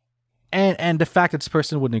 and the fact that this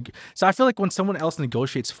person would, so I feel like when someone else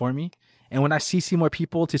negotiates for me, and when I CC more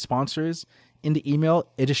people to sponsors in the email,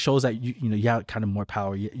 it just shows that you have kind of more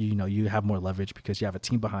power. You have more leverage because you have a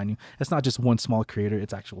team behind you. It's not just one small creator;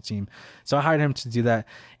 it's actual team. So I hired him to do that.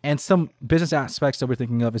 And some business aspects that we're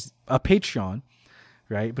thinking of is a Patreon,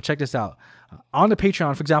 right? But check this out. On the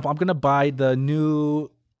Patreon, for example, I'm gonna buy the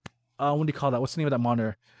new, what do you call that? What's the name of that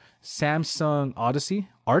monitor? Samsung Odyssey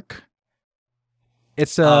Arc.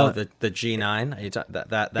 It's the G9. Are you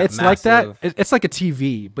that it's massive... like that. It's like a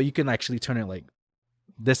TV, but you can actually turn it like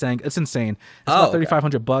this angle. It's insane. It's about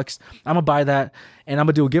 $3,500. I'm gonna buy that, and I'm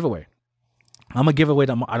gonna do a giveaway. I'm gonna give away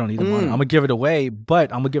the. I don't need the monitor. I'm gonna give it away,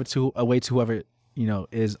 but I'm gonna give it away to whoever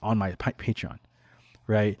is on my Patreon,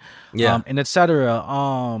 right? Yeah, and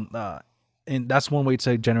etc. And that's one way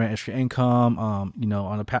to generate extra income. On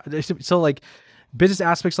a so like business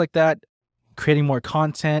aspects like that, creating more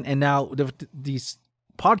content, and now these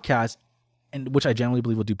podcasts, and which I generally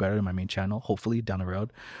believe will do better than my main channel. Hopefully down the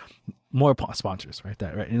road, more sponsors, right?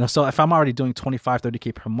 So if I'm already doing 25,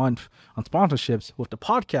 30K per month on sponsorships with the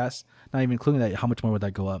podcast, not even including that, how much more would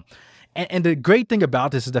that go up? And the great thing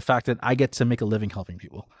about this is the fact that I get to make a living helping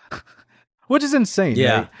people. Which is insane,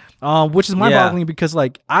 right? Which is mind-boggling because,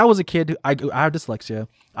 like, I was a kid. I have dyslexia.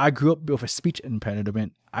 I grew up with a speech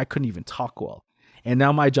impediment. I couldn't even talk well, and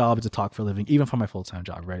now my job is to talk for a living, even for my full-time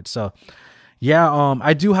job, right? So,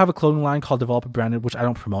 I do have a clothing line called Developer Branded, which I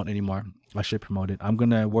don't promote anymore. I should promote it. I'm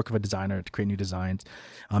gonna work with a designer to create new designs,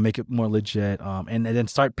 make it more legit, and then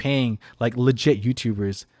start paying like legit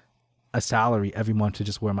YouTubers a salary every month to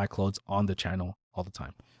just wear my clothes on the channel all the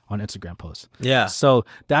time. On Instagram posts. Yeah. So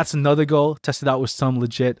that's another goal. Test it out with some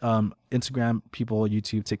legit Instagram people,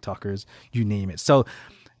 YouTube, TikTokers, you name it. So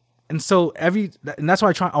that's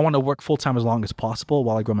why I want to work full time as long as possible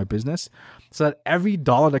while I grow my business. So that every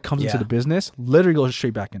dollar that comes into the business literally goes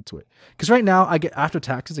straight back into it. Because right now I get, after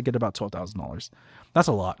taxes, I get about $12,000. That's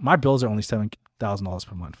a lot. My bills are only $7,000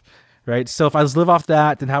 per month. Right. So if I just live off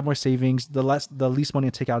that, then have more savings, the least money I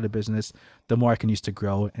take out of the business, the more I can use to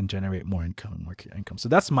grow and generate more income and more income. So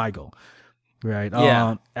that's my goal. Right.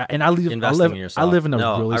 Yeah. And I live in a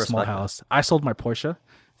really small house. That. I sold my Porsche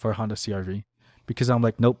for a Honda CRV because I'm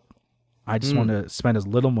like, nope, I just want to spend as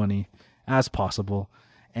little money as possible.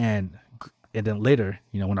 And then later,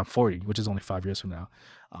 when I'm 40, which is only 5 years from now,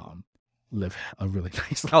 live a really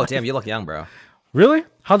nice life. Oh, damn. You look young, bro. Really?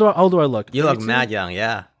 How old do I look? You look mad young.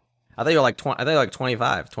 Yeah. I thought you were like 20. I thought you were like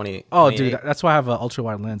 25, 20. Oh, 28. Dude, that's why I have an ultra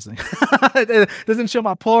wide lens. It doesn't show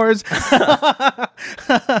my pores. I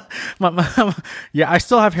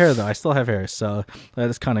still have hair though. So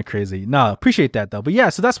that's kind of crazy. No, appreciate that though. But yeah,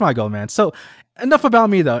 so that's my goal, man. So enough about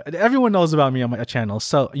me though. Everyone knows about me on my channel.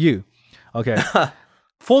 So okay,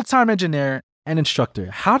 full-time engineer and instructor.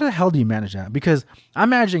 How the hell do you manage that? Because I'm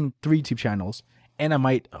managing 3 YouTube channels. And I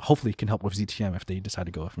might, hopefully, can help with ZTM if they decide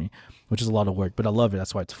to go with me, which is a lot of work, but I love it.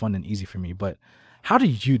 That's why it's fun and easy for me. But how do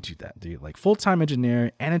you do that, dude? Like full-time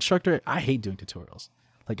engineer and instructor, I hate doing tutorials.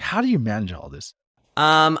 Like, how do you manage all this?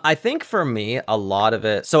 I think for me, a lot of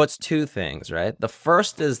it, so it's 2 things, right? The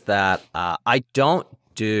first is that I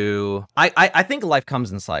think life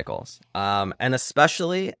comes in cycles. And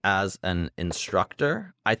especially as an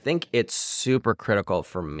instructor, I think it's super critical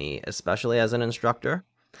for me, especially as an instructor.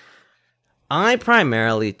 I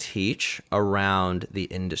primarily teach around the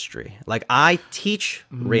industry. Like I teach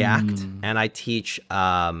React and I teach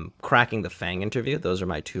cracking the FANG interview. Those are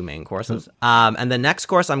my 2 main courses. And the next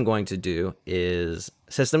course I'm going to do is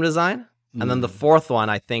system design. And then the 4th one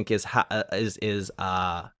I think is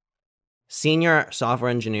senior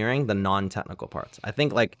software engineering, the non-technical parts. I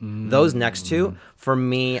think like those next 2 for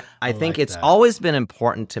me, I think it's always been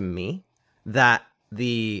important to me that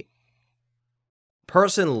the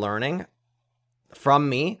person learning from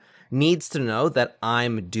me needs to know that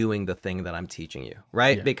I'm doing the thing that I'm teaching you,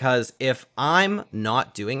 right? Yeah. Because if I'm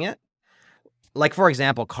not doing it, like, for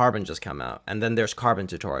example, Carbon just come out, and then there's Carbon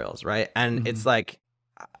tutorials, right? And it's like,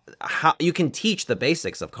 how you can teach the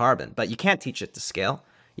basics of Carbon, but you can't teach it to scale.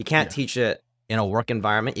 You can't teach it in a work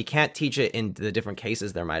environment. You can't teach it in the different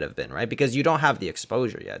cases there might have been, right? Because you don't have the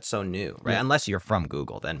exposure yet. It's so new, right? Unless you're from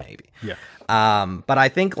Google, then maybe. Yeah. But I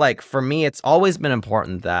think, like, for me, it's always been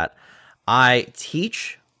important that I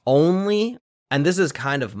teach only, and this is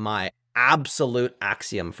kind of my absolute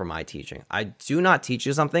axiom for my teaching. I do not teach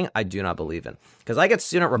you something I do not believe in, because I get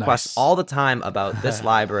student requests all the time about this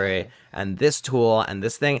library and this tool and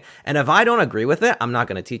this thing, and if I don't agree with it, I'm not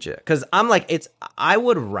going to teach it, because I'm like, I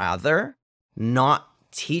would rather not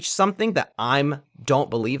teach something that don't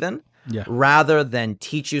believe in, rather than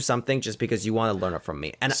teach you something just because you want to learn it from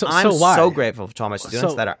me. And I'm so grateful to all my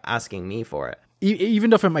students that are asking me for it, even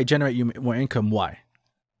though it might generate you more income. Why?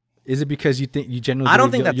 Is it because you think you genuinely? I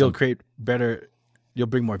don't think you'll create better. You'll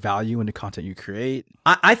bring more value in the content you create.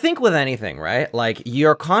 I think with anything, right? Like,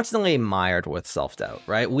 you're constantly mired with self-doubt,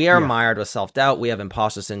 right? We are mired with self-doubt. We have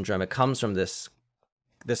imposter syndrome. It comes from this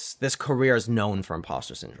career is known for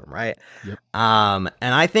imposter syndrome, right? Yep. And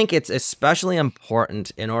I think it's especially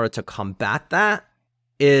important in order to combat that.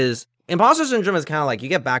 Is imposter syndrome is kind of like you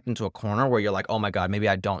get backed into a corner where you're like, oh my God, maybe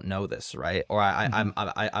I don't know this, right? Or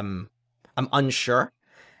I'm unsure.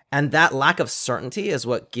 And that lack of certainty is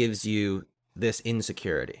what gives you this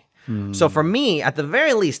insecurity. So for me, at the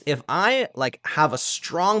very least, if I like have a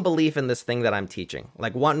strong belief in this thing that I'm teaching,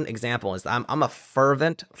 like one example is I'm a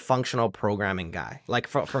fervent functional programming guy. Like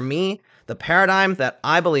for me, the paradigm that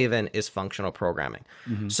I believe in is functional programming.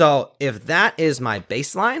 So if that is my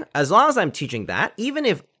baseline, as long as I'm teaching that, even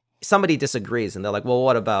if somebody disagrees and they're like, well,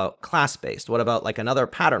 what about class-based? What about like another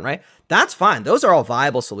pattern, right? That's fine. Those are all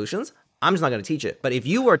viable solutions. I'm just not going to teach it. But if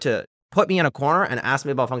you were to put me in a corner and ask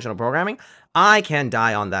me about functional programming, I can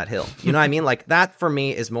die on that hill. You know what I mean? Like, that for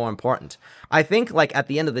me is more important. I think, like, at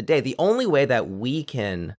the end of the day, the only way that we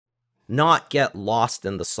can not get lost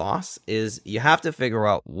in the sauce is you have to figure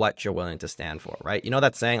out what you're willing to stand for, right? You know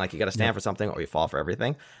that saying, like, you got to stand for something or you fall for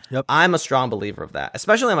everything? Yep. I'm a strong believer of that,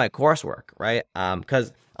 especially in my coursework, right?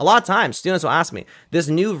 Because a lot of times students will ask me, this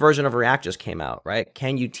new version of React just came out, right?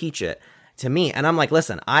 Can you teach it to me? And I'm like,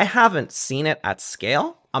 listen, I haven't seen it at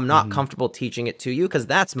scale. I'm not comfortable teaching it to you because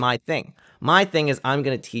that's my thing. My thing is I'm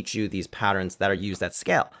going to teach you these patterns that are used at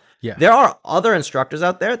scale. Yeah. There are other instructors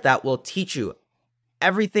out there that will teach you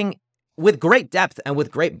everything with great depth and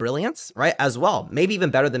with great brilliance, right? As well, maybe even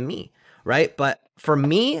better than me, right? But for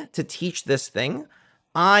me to teach this thing,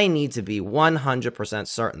 I need to be 100%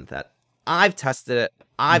 certain that I've tested it,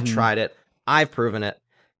 I've tried it, I've proven it.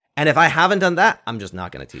 And if I haven't done that, I'm just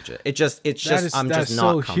not going to teach it. I'm just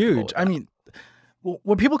not comfortable huge. with I that. mean,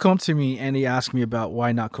 when people come to me and they ask me about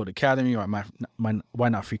why not Code Academy or why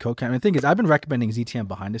not Free Code Camp, the thing is, I've been recommending ZTM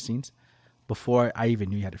behind the scenes before I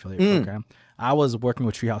even knew you had an affiliate program. I was working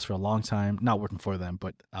with Treehouse for a long time, not working for them,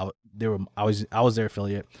 but I was their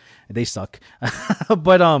affiliate. They suck,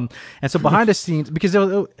 but and so behind the scenes, because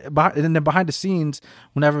and then behind the scenes,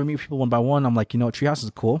 whenever we meet people one by one, I'm like, you know, Treehouse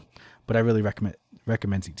is cool, but I really recommend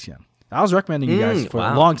ZTM. I was recommending you guys for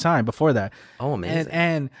a long time before that. Oh,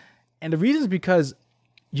 amazing. And the reason is because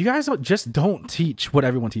you guys don't teach what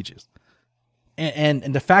everyone teaches. And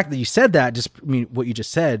the fact that you said that, what you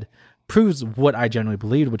just said proves what I generally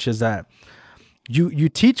believed, which is that you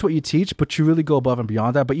teach what you teach, but you really go above and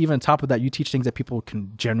beyond that. But even on top of that, you teach things that people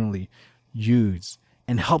can generally use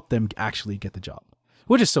and help them actually get the job,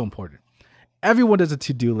 which is so important. Everyone does a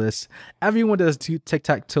to-do list. Everyone does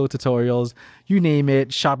tic-tac-toe tutorials. You name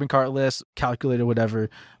it, shopping cart list, calculator,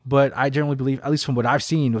 whatever. But I generally believe, at least from what I've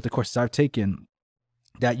seen with the courses I've taken,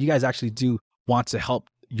 that you guys actually do want to help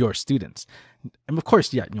your students. And of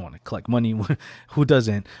course, you want to collect money. Who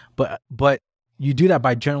doesn't? But you do that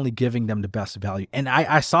by generally giving them the best value. And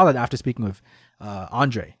I saw that after speaking with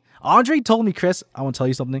Andre. Andre told me, Chris, I want to tell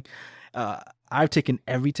you something. I've taken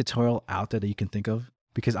every tutorial out there that you can think of,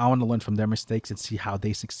 because I want to learn from their mistakes and see how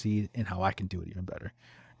they succeed and how I can do it even better,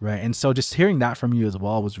 right? And so just hearing that from you as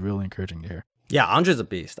well was really encouraging to hear. Yeah, Andre's a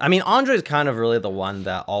beast. I mean, Andre's kind of really the one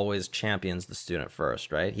that always champions the student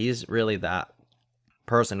first, right? He's really that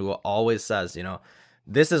person who always says, you know,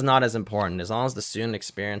 this is not as important. As long as the student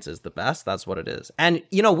experience is the best, that's what it is. And,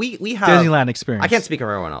 you know, we have... Disneyland experience. I can't speak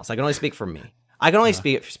for everyone else. I can only speak for me. I can only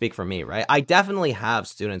speak for me, right? I definitely have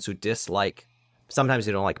students who dislike... Sometimes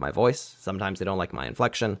they don't like my voice. Sometimes they don't like my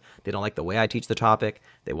inflection. They don't like the way I teach the topic.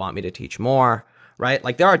 They want me to teach more, right?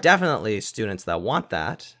 Like, there are definitely students that want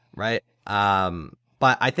that, right?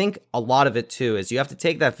 But I think a lot of it too is you have to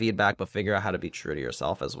take that feedback, but figure out how to be true to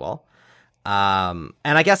yourself as well. And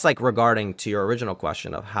I guess, like, regarding to your original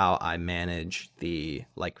question of how I manage the,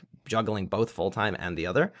 like, juggling both full time and the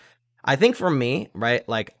other. I think for me, right,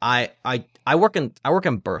 like I work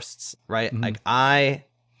in bursts, right? Mhm. Like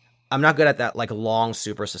I'm not good at that like long,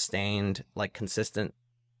 super sustained, like consistent,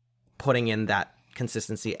 putting in that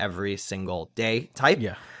consistency every single day type.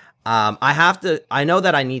 Yeah. I know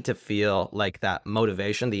that I need to feel like that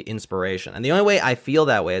motivation, the inspiration. And the only way I feel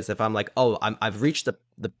that way is if I'm like, oh, I've reached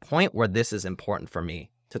the point where this is important for me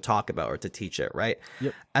to talk about or to teach it, right?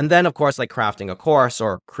 Yep. And then, of course, like crafting a course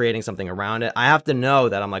or creating something around it, I have to know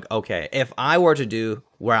that I'm like, okay, if I were to do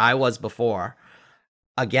where I was before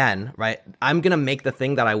again, right, I'm going to make the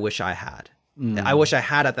thing that I wish I had. I wish I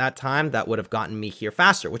had at that time that would have gotten me here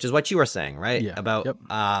faster, which is what you were saying, right? Yeah. About Yep.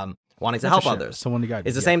 wanting to help Mentorship, others. someone to guide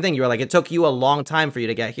It's you. the same thing. You were like, it took you a long time for you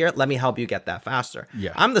to get here. Let me help you get that faster.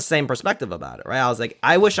 Yeah. I'm the same perspective about it, right? I was like,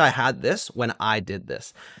 I wish I had this when I did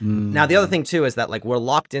this. Now, the other thing too is that like we're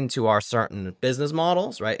locked into our certain business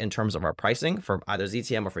models, right? In terms of our pricing for either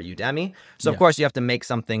ZTM or for Udemy. So of course you have to make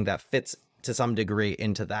something that fits to some degree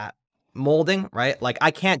into that molding, right? Like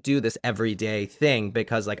I can't do this everyday thing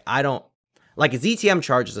because like I don't, like ZTM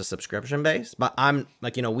charges a subscription base, but I'm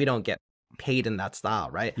like, we don't get paid in that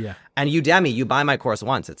style, right? Yeah. And Udemy, you buy my course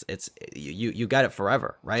once, it's you get it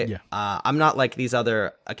forever, right? Yeah. I'm not like these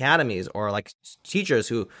other academies or like teachers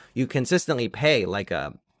who you consistently pay like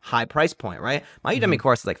a high price point, right? My Udemy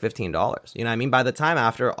course is like $15. You know what I mean? By the time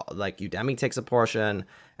after like Udemy takes a portion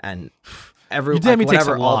and Udemy takes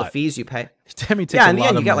a all the lot. fees you pay. Udemy takes Yeah, a in the lot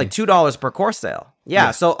end, of you get money. like $2 per course sale.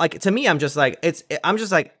 Yeah, so like to me, I'm just like it's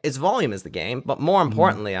volume is the game, but more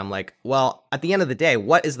importantly, I'm like, well, at the end of the day,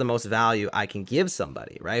 what is the most value I can give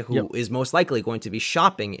somebody, right? Who is most likely going to be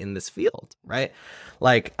shopping in this field, right?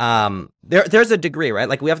 Like, there's a degree, right?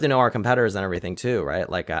 Like we have to know our competitors and everything too, right?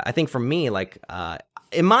 Like, I think for me, like,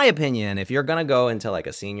 in my opinion, if you're gonna go into like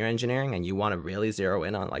a senior engineering and you want to really zero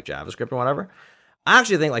in on like JavaScript or whatever, I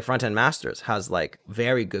actually think like Front End Masters has like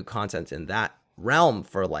very good content in that realm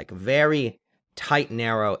for like very tight,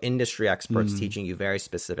 narrow industry experts teaching you very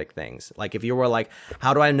specific things. Like if you were like,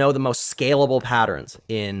 how do I know the most scalable patterns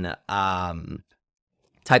in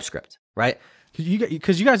TypeScript, right?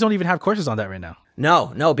 Because you guys don't even have courses on that right now.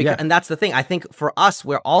 No, because and that's the thing. I think for us,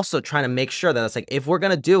 we're also trying to make sure that it's like if we're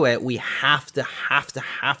gonna do it, we have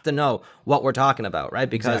to know what we're talking about, right?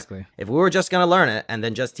 Because if we were just gonna learn it and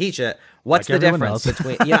then just teach it, what's like the difference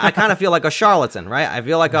between? I kind of feel like a charlatan, right? I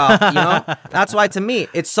feel like that's why to me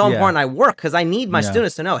it's so important I work because I need my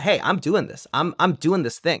students to know, hey, I'm doing this. I'm doing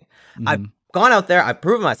this thing. I've gone out there, I've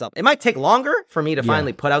proven myself. It might take longer for me to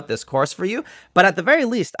finally put out this course for you, but at the very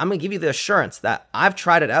least, I'm gonna give you the assurance that I've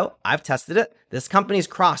tried it out, I've tested it. This company's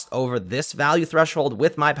crossed over this value threshold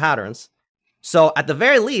with my patterns. So at the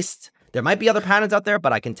very least, there might be other patterns out there,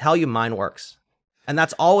 but I can tell you mine works. And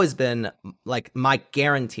that's always been like my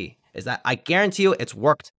guarantee is that I guarantee you it's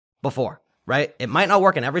worked before, right? It might not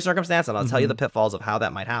work in every circumstance, and I'll tell you the pitfalls of how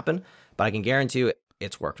that might happen, but I can guarantee you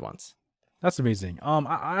it's worked once. That's amazing.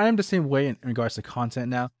 I am the same way in regards to content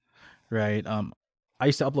now, right? I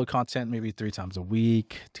used to upload content maybe 3 times a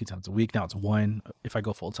week, 2 times a week. Now it's 1. If I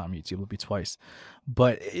go full time YouTube, it'll be twice.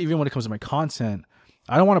 But even when it comes to my content,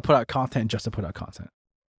 I don't want to put out content just to put out content.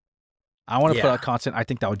 I want to put out content I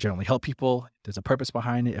think that would generally help people. There's a purpose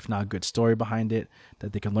behind it, if not a good story behind it,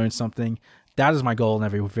 that they can learn something. That is my goal in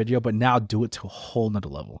every video, but now do it to a whole nother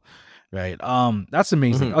level, right? That's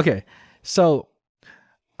amazing. Okay, so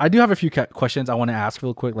I do have a few questions I want to ask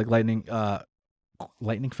real quick, like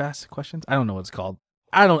lightning fast questions. I don't know what it's called.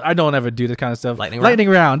 I don't ever do this kind of stuff. Lightning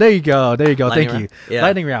round. There you go. Thank you. Yeah.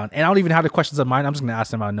 Lightning round. And I don't even have the questions on mine. I'm just gonna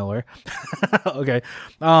ask them out of nowhere. Okay.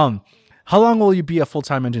 How long will you be a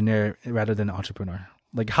full-time engineer rather than an entrepreneur?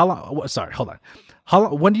 Like how long? Sorry, hold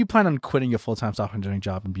on. When do you plan on quitting your full-time software engineering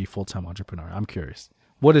job and be a full-time entrepreneur? I'm curious.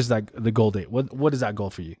 What is that the goal date? What is that goal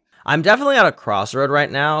for you? I'm definitely at a crossroad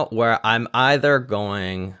right now where I'm either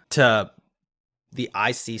going to the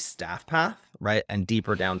IC staff path, right, and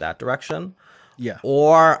deeper down that direction. Yeah.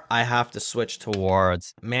 Or I have to switch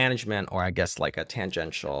towards management, or I guess like a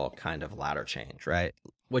tangential kind of ladder change, right?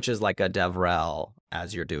 Which is like a DevRel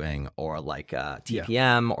as you're doing, or like a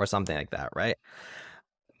TPM or something like that, right?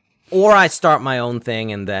 Or I start my own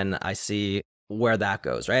thing and then I see where that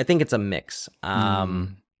goes, right? I think it's a mix.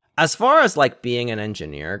 As far as like being an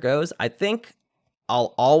engineer goes, I think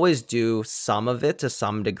I'll always do some of it to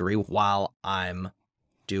some degree while I'm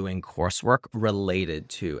doing coursework related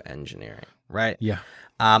to engineering, right? Yeah.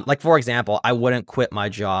 Like for example, I wouldn't quit my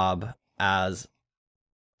job as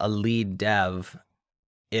a lead dev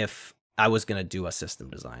if I was going to do a system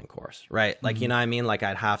design course, right? Like, you know what I mean? Like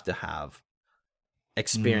I'd have to have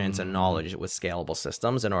experience and knowledge with scalable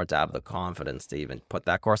systems in order to have the confidence to even put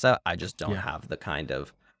that course out. I just don't have the kind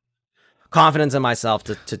of confidence in myself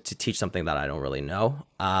to teach something that I don't really know.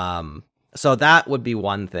 So that would be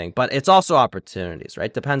one thing, but it's also opportunities,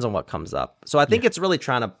 right? Depends on what comes up. So I think it's really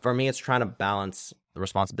for me, it's trying to balance the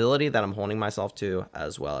responsibility that I'm holding myself to,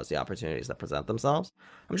 as well as the opportunities that present themselves.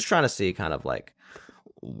 I'm just trying to see kind of like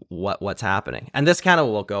what's happening. And this kind of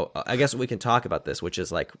will go, I guess we can talk about this, which is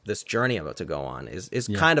like this journey I'm about to go on is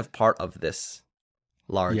kind of part of this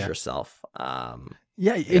larger self.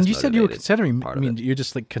 Yeah, and you said you were considering, I mean, you're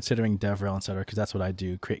just like considering DevRel, et cetera, because that's what I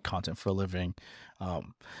do, create content for a living.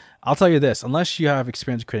 I'll tell you this, unless you have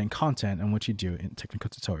experience creating content and what you do in technical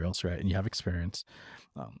tutorials, right, and you have experience,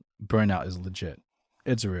 burnout is legit.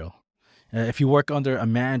 It's real. If you work under a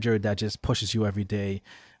manager that just pushes you every day,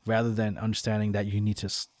 rather than understanding that you need to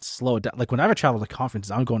slow it down. Like whenever I travel to conferences,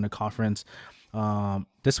 I'm going to a conference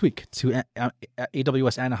this week to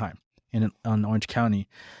AWS Anaheim in Orange County,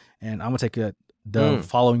 and I'm gonna take the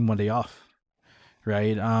following Monday off,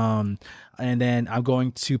 right? And then I'm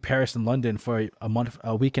going to Paris and London for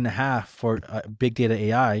a week and a half for big data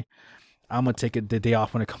AI. I'm gonna take the day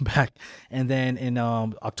off when I come back, and then in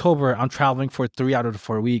October I'm traveling for 3 out of the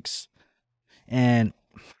 4 weeks, and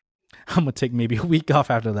I'm gonna take maybe a week off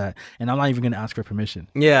after that, and I'm not even gonna ask for permission.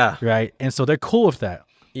 Yeah. Right. And so they're cool with that.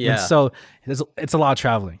 Yeah. And so it's a lot of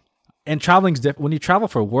traveling. And traveling's different. When you travel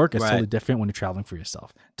for work, it's Right. totally different when you're traveling for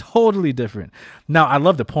yourself. Totally different. Now, I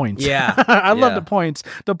love the points. Yeah. I love Yeah. the points.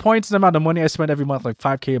 The points, the amount of money I spend every month, like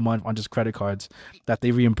 $5K a month on just credit cards that they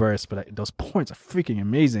reimburse. But those points are freaking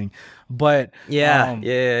amazing. But Yeah.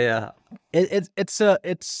 it's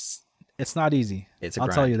not easy. It's a I'll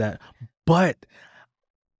grind. tell you that. But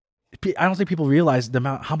I don't think people realize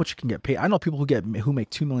how much you can get paid. I know people who make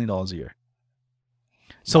 $2 million a year.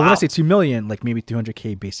 So when I Wow. say 2 million, like maybe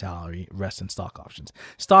 300K base salary, rest and stock options.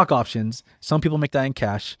 Stock options, some people make that in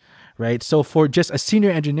cash, right? So for just a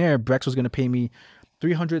senior engineer, Brex was going to pay me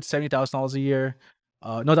 $370,000 a year.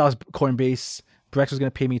 No, that was Coinbase. Brex was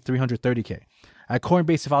going to pay me $330K. At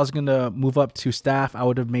Coinbase, if I was going to move up to staff, I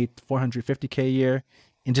would have made $450K a year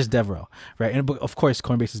in just DevRel, right? And of course,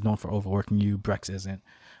 Coinbase is known for overworking you. Brex isn't.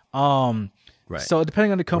 Right. So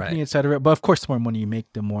depending on the company, Right. et cetera, but of course, the more money you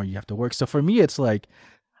make, the more you have to work. So for me, it's like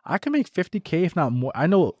I can make $50K, if not more. I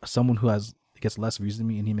know someone who gets less views than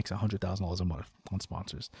me, and he makes $100,000 a month on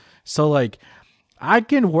sponsors. So like, I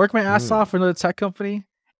can work my ass off for another tech company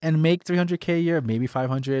and make $300K a year, maybe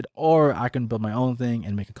 500, or I can build my own thing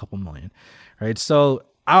and make a couple million, right? So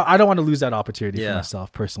I don't want to lose that opportunity for Yeah.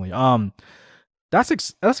 myself personally. That's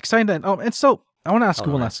exciting then. And so I want to ask you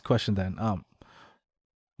one Totally. last question then.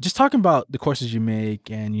 Just talking about the courses you make,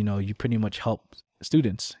 and you pretty much help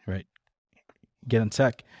students, right, get in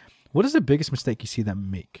tech. What is the biggest mistake you see them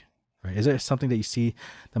make? Right? Is there something that you see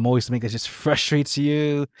them always make that just frustrates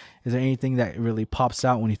you? Is there anything that really pops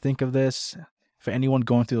out when you think of this? For anyone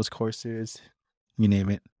going through those courses, you name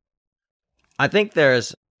it. I think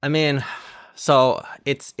so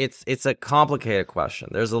it's a complicated question.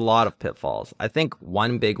 There's a lot of pitfalls. I think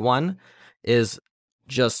one big one is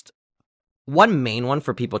just one main one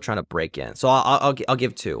for people trying to break in. So I'll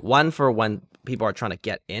give two. One for when people are trying to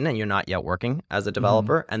get in and you're not yet working as a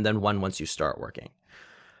developer, and then one once you start working.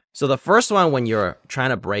 So the first one, when you're trying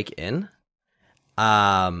to break in,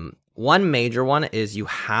 one major one is you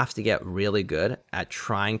have to get really good at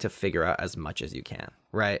trying to figure out as much as you can,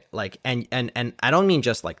 right? Like, and I don't mean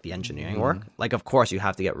just like the engineering work. Like, of course, you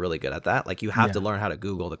have to get really good at that. Like, you have to learn how to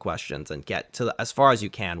Google the questions and get to as far as you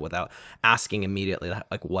can without asking immediately,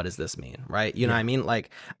 like, what does this mean, right? You know what I mean? Like,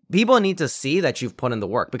 people need to see that you've put in the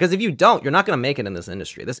work, because if you don't, you're not going to make it in this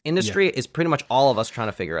industry. This industry is pretty much all of us trying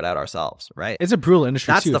to figure it out ourselves, right? It's a brutal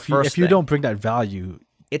industry That's too. the If you first don't thing. bring that value,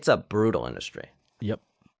 It's a brutal industry. yep,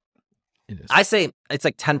 it is. I say it's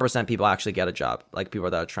like 10% people actually get a job, like people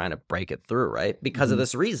that are trying to break it through, right? Because of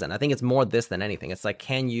this reason. I think it's more this than anything. It's like,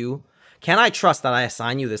 can I trust that I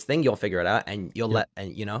assign you this thing, you'll figure it out, and you'll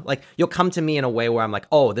like you'll come to me in a way where I'm like,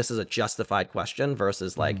 oh, this is a justified question,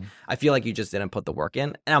 versus like, I feel like you just didn't put the work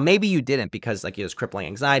in. Now, maybe you didn't because like it was crippling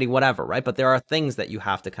anxiety, whatever, right? But there are things that you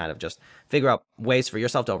have to kind of just figure out ways for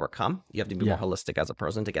yourself to overcome. You have to be more holistic as a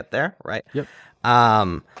person to get there, right? Yep.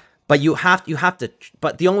 But you have to,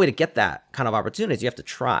 but the only way to get that kind of opportunity is you have to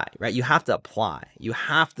try, right? You have to apply. You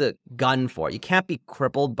have to gun for it. You can't be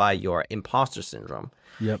crippled by your imposter syndrome.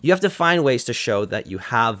 Yep. You have to find ways to show that you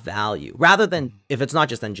have value, rather than, if it's not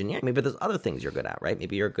just engineering, maybe there's other things you're good at, right?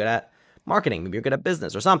 Maybe you're good at marketing, maybe you're good at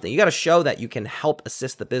business or something. You got to show that you can help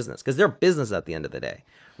assist the business, because they're business at the end of the day,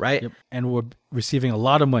 right? Yep. And we're receiving a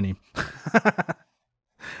lot of money.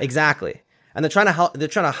 Exactly. And they're trying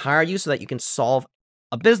to hire you so that you can solve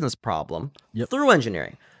a business problem through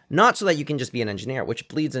engineering, not so that you can just be an engineer, which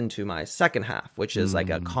bleeds into my second half, which is like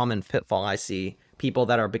a common pitfall I see people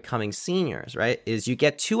that are becoming seniors, right? Is you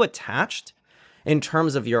get too attached in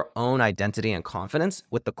terms of your own identity and confidence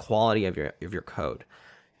with the quality of your code.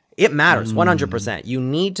 It matters 100%. You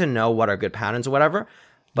need to know what are good patterns or whatever,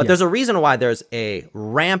 but there's a reason why there's a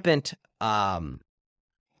rampant,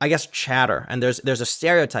 I guess, chatter, and there's a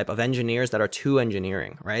stereotype of engineers that are too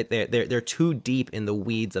engineering, right? They're too deep in the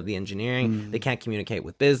weeds of the engineering. They can't communicate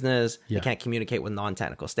with business. They can't communicate with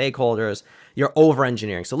non-technical stakeholders. You're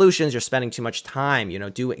over-engineering solutions. You're spending too much time,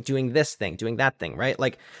 doing this thing, doing that thing, right?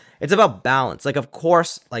 Like, it's about balance. Like, of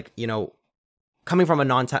course, like, coming from a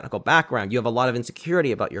non-technical background, you have a lot of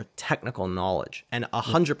insecurity about your technical knowledge, and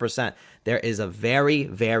 100%, there is a very,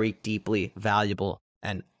 very deeply valuable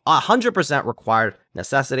and 100% required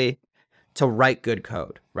necessity to write good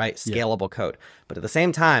code, right? Scalable code. But at the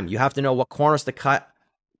same time, you have to know what corners to cut.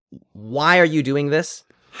 Why are you doing this?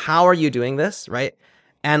 How are you doing this, right?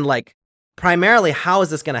 And like, primarily, how is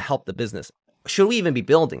this going to help the business? Should we even be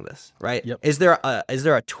building this, right? Is there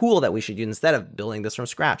a tool that we should use instead of building this from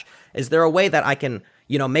scratch? Is there a way that I can,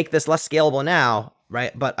 make this less scalable now,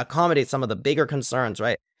 right? But accommodate some of the bigger concerns,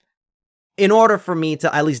 right? In order for me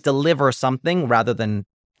to at least deliver something rather than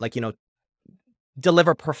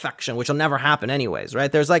deliver perfection, which will never happen anyways,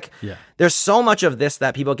 right? There's so much of this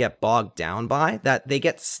that people get bogged down by that they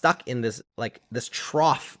get stuck in this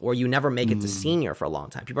trough where you never make it to senior for a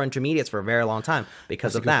long time. People are intermediates for a very long time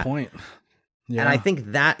because of that. Point. Yeah. And I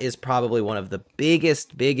think that is probably one of the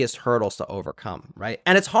biggest hurdles to overcome, right?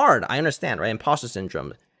 And it's hard. I understand, right? Imposter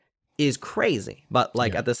syndrome is crazy, but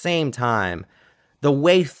at the same time, the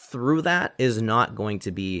way through that is not going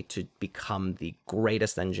to be to become the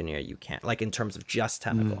greatest engineer you can, like in terms of just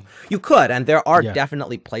technical. You could, and there are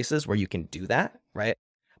definitely places where you can do that, right?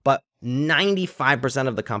 But 95%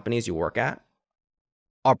 of the companies you work at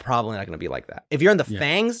are probably not going to be like that. If you're in the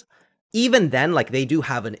FANGs, even then, they do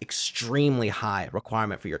have an extremely high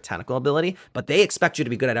requirement for your technical ability, but they expect you to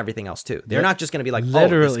be good at everything else too. They're not just going to be like,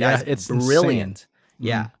 literally, this guy's it's brilliant.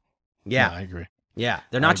 Insane. Yeah, I agree. Yeah,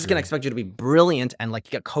 they're not just going to expect you to be brilliant and you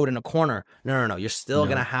get code in a corner. No. You're still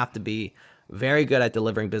going to have to be very good at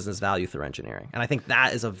delivering business value through engineering. And I think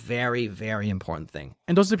that is a very, very important thing.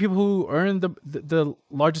 And those are the people who earn the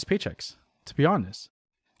largest paychecks, to be honest.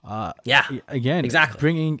 Again, exactly.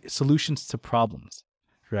 Bringing solutions to problems,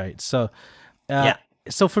 right? So,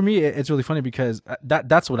 So for me, it's really funny because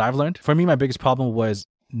that's what I've learned. For me, my biggest problem was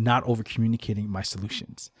not over communicating my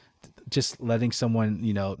solutions. Just letting someone,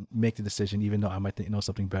 make the decision, even though I might know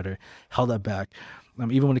something better, held that back.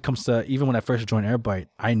 Even when I first joined Airbyte,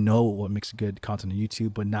 I know what makes good content on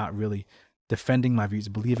YouTube, but not really defending my views,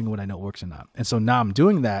 believing what I know works or not. And so now I'm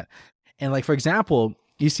doing that. And for example,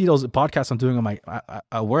 you see those podcasts I'm doing on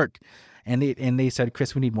my work, and they said,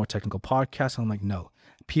 Chris, we need more technical podcasts. And I'm like, no.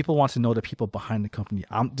 People want to know the people behind the company.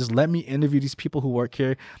 Just let me interview these people who work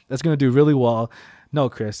here. That's going to do really well. No,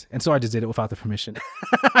 Chris. And so I just did it without the permission.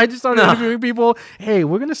 I just started interviewing people. Hey,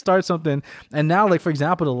 we're going to start something. And now, for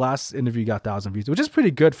example, the last interview got 1,000 views, which is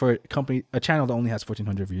pretty good for a channel that only has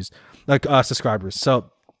 1,400 views, subscribers.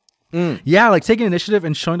 So taking initiative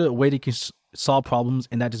and showing the way they can solve problems,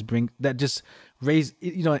 and that just raise,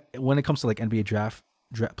 when it comes to NBA draft,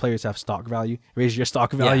 players have stock value, raise your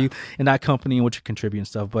stock value in that company and what you contribute and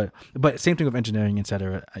stuff. But same thing with engineering,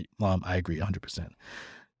 etc. I agree 100%.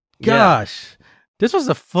 Gosh, this was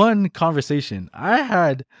a fun conversation. I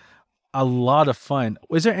had a lot of fun.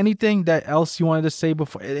 Was there anything else you wanted to say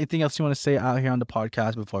anything else you want to say out here on the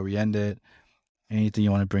podcast before we end it? Anything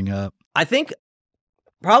you want to bring up? I think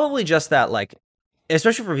probably just that,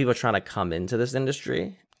 especially for people trying to come into this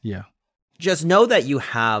industry. Yeah. Just know that you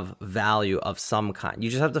have value of some kind. You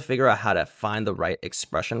just have to figure out how to find the right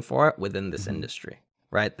expression for it within this industry,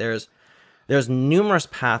 right? There's numerous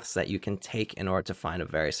paths that you can take in order to find a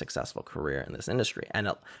very successful career in this industry.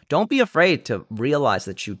 And don't be afraid to realize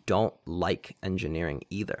that you don't like engineering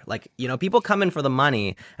either. People come in for the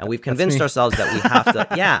money, and we've convinced ourselves that we have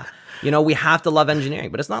to, we have to love engineering,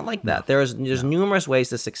 but it's not like that. There's numerous ways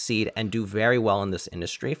to succeed and do very well in this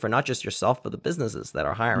industry for not just yourself, but the businesses that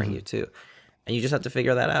are hiring you too. And you just have to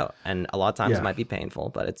figure that out. And a lot of times it might be painful,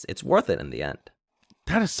 but it's worth it in the end.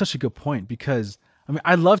 That is such a good point, because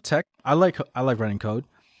I love tech. I like writing code,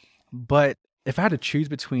 but if I had to choose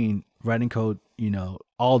between writing code,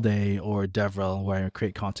 all day, or DevRel, where I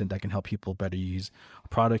create content that can help people better use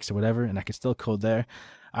products or whatever, and I can still code there,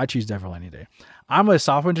 I choose DevRel any day. I'm a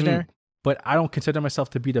software engineer, but I don't consider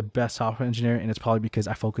myself to be the best software engineer, and it's probably because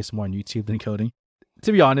I focus more on YouTube than coding.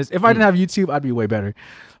 To be honest, if I didn't have YouTube, I'd be way better.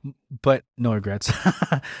 But no regrets.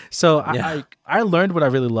 So I learned what I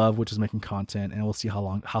really love, which is making content, and we'll see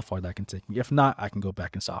how far that can take me. If not, I can go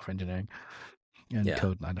back in software engineering and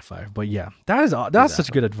code 9 to 5. But yeah, that's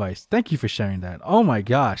such good advice. Thank you for sharing that. Oh my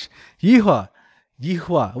gosh, Yihua.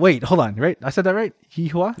 Wait, hold on. Right, I said that right.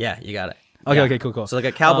 Yihua. Yeah, you got it. Okay, cool. So like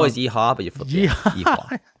a cowboy's yeehaw, but you flip it.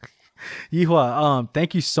 Yeehaw. Yihua.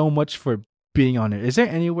 Thank you so much for being on it. Is there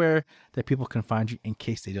anywhere that people can find you in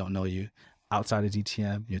case they don't know you outside of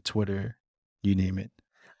DTM, your Twitter, you name it?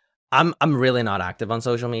 I'm really not active on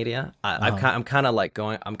social media. I'm kind of like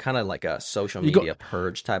a social media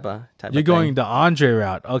purge type of You're going the Andre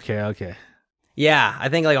route. Okay. Yeah, I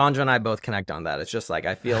think like Andre and I both connect on that. It's just like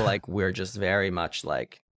I feel like we're just very much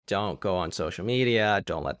like, don't go on social media.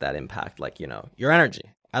 Don't let that impact like, your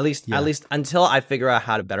energy. At least until I figure out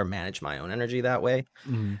how to better manage my own energy that way.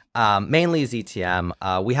 Mainly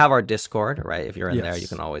ZTM. We have our Discord, right? If you're in there, you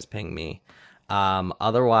can always ping me.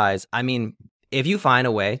 Otherwise, I mean, if you find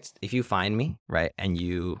me, right, and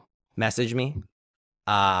you message me,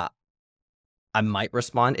 I might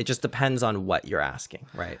respond. It just depends on what you're asking,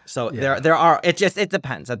 right? So it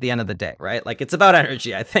depends at the end of the day, right? Like it's about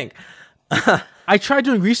energy, I think. I tried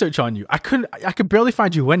doing research on you. I could barely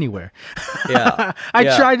find you anywhere. Yeah. I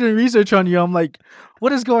tried doing research on you. I'm like,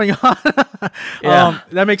 what is going on?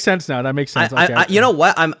 That makes sense now. That makes sense. You know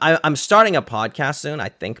what? I'm starting a podcast soon, I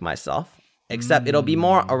think myself. Except it'll be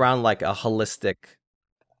more around like a holistic,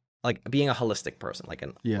 like being a holistic person, like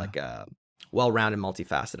a well-rounded,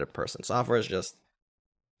 multifaceted person. Software is just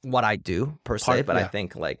what I do per se, but I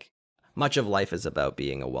think like much of life is about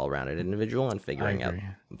being a well-rounded individual and figuring out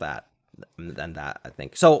that. I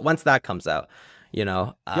think so. Once that comes out, you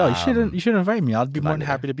should invite me. I'd be more than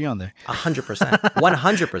happy to be on there. 100%,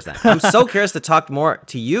 100%. I'm so curious to talk more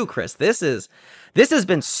to you, Chris. This has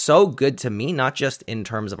been so good to me, not just in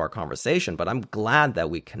terms of our conversation, but I'm glad that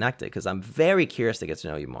we connected because I'm very curious to get to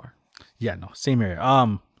know you more. Yeah, no, same here.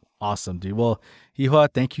 Awesome, dude. Well,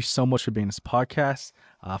 Yihua, thank you so much for being on this podcast.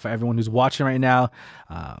 For everyone who's watching right now,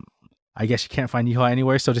 I guess you can't find Yihua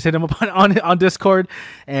anywhere, so just hit him up on Discord,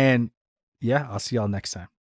 and yeah, I'll see y'all next time.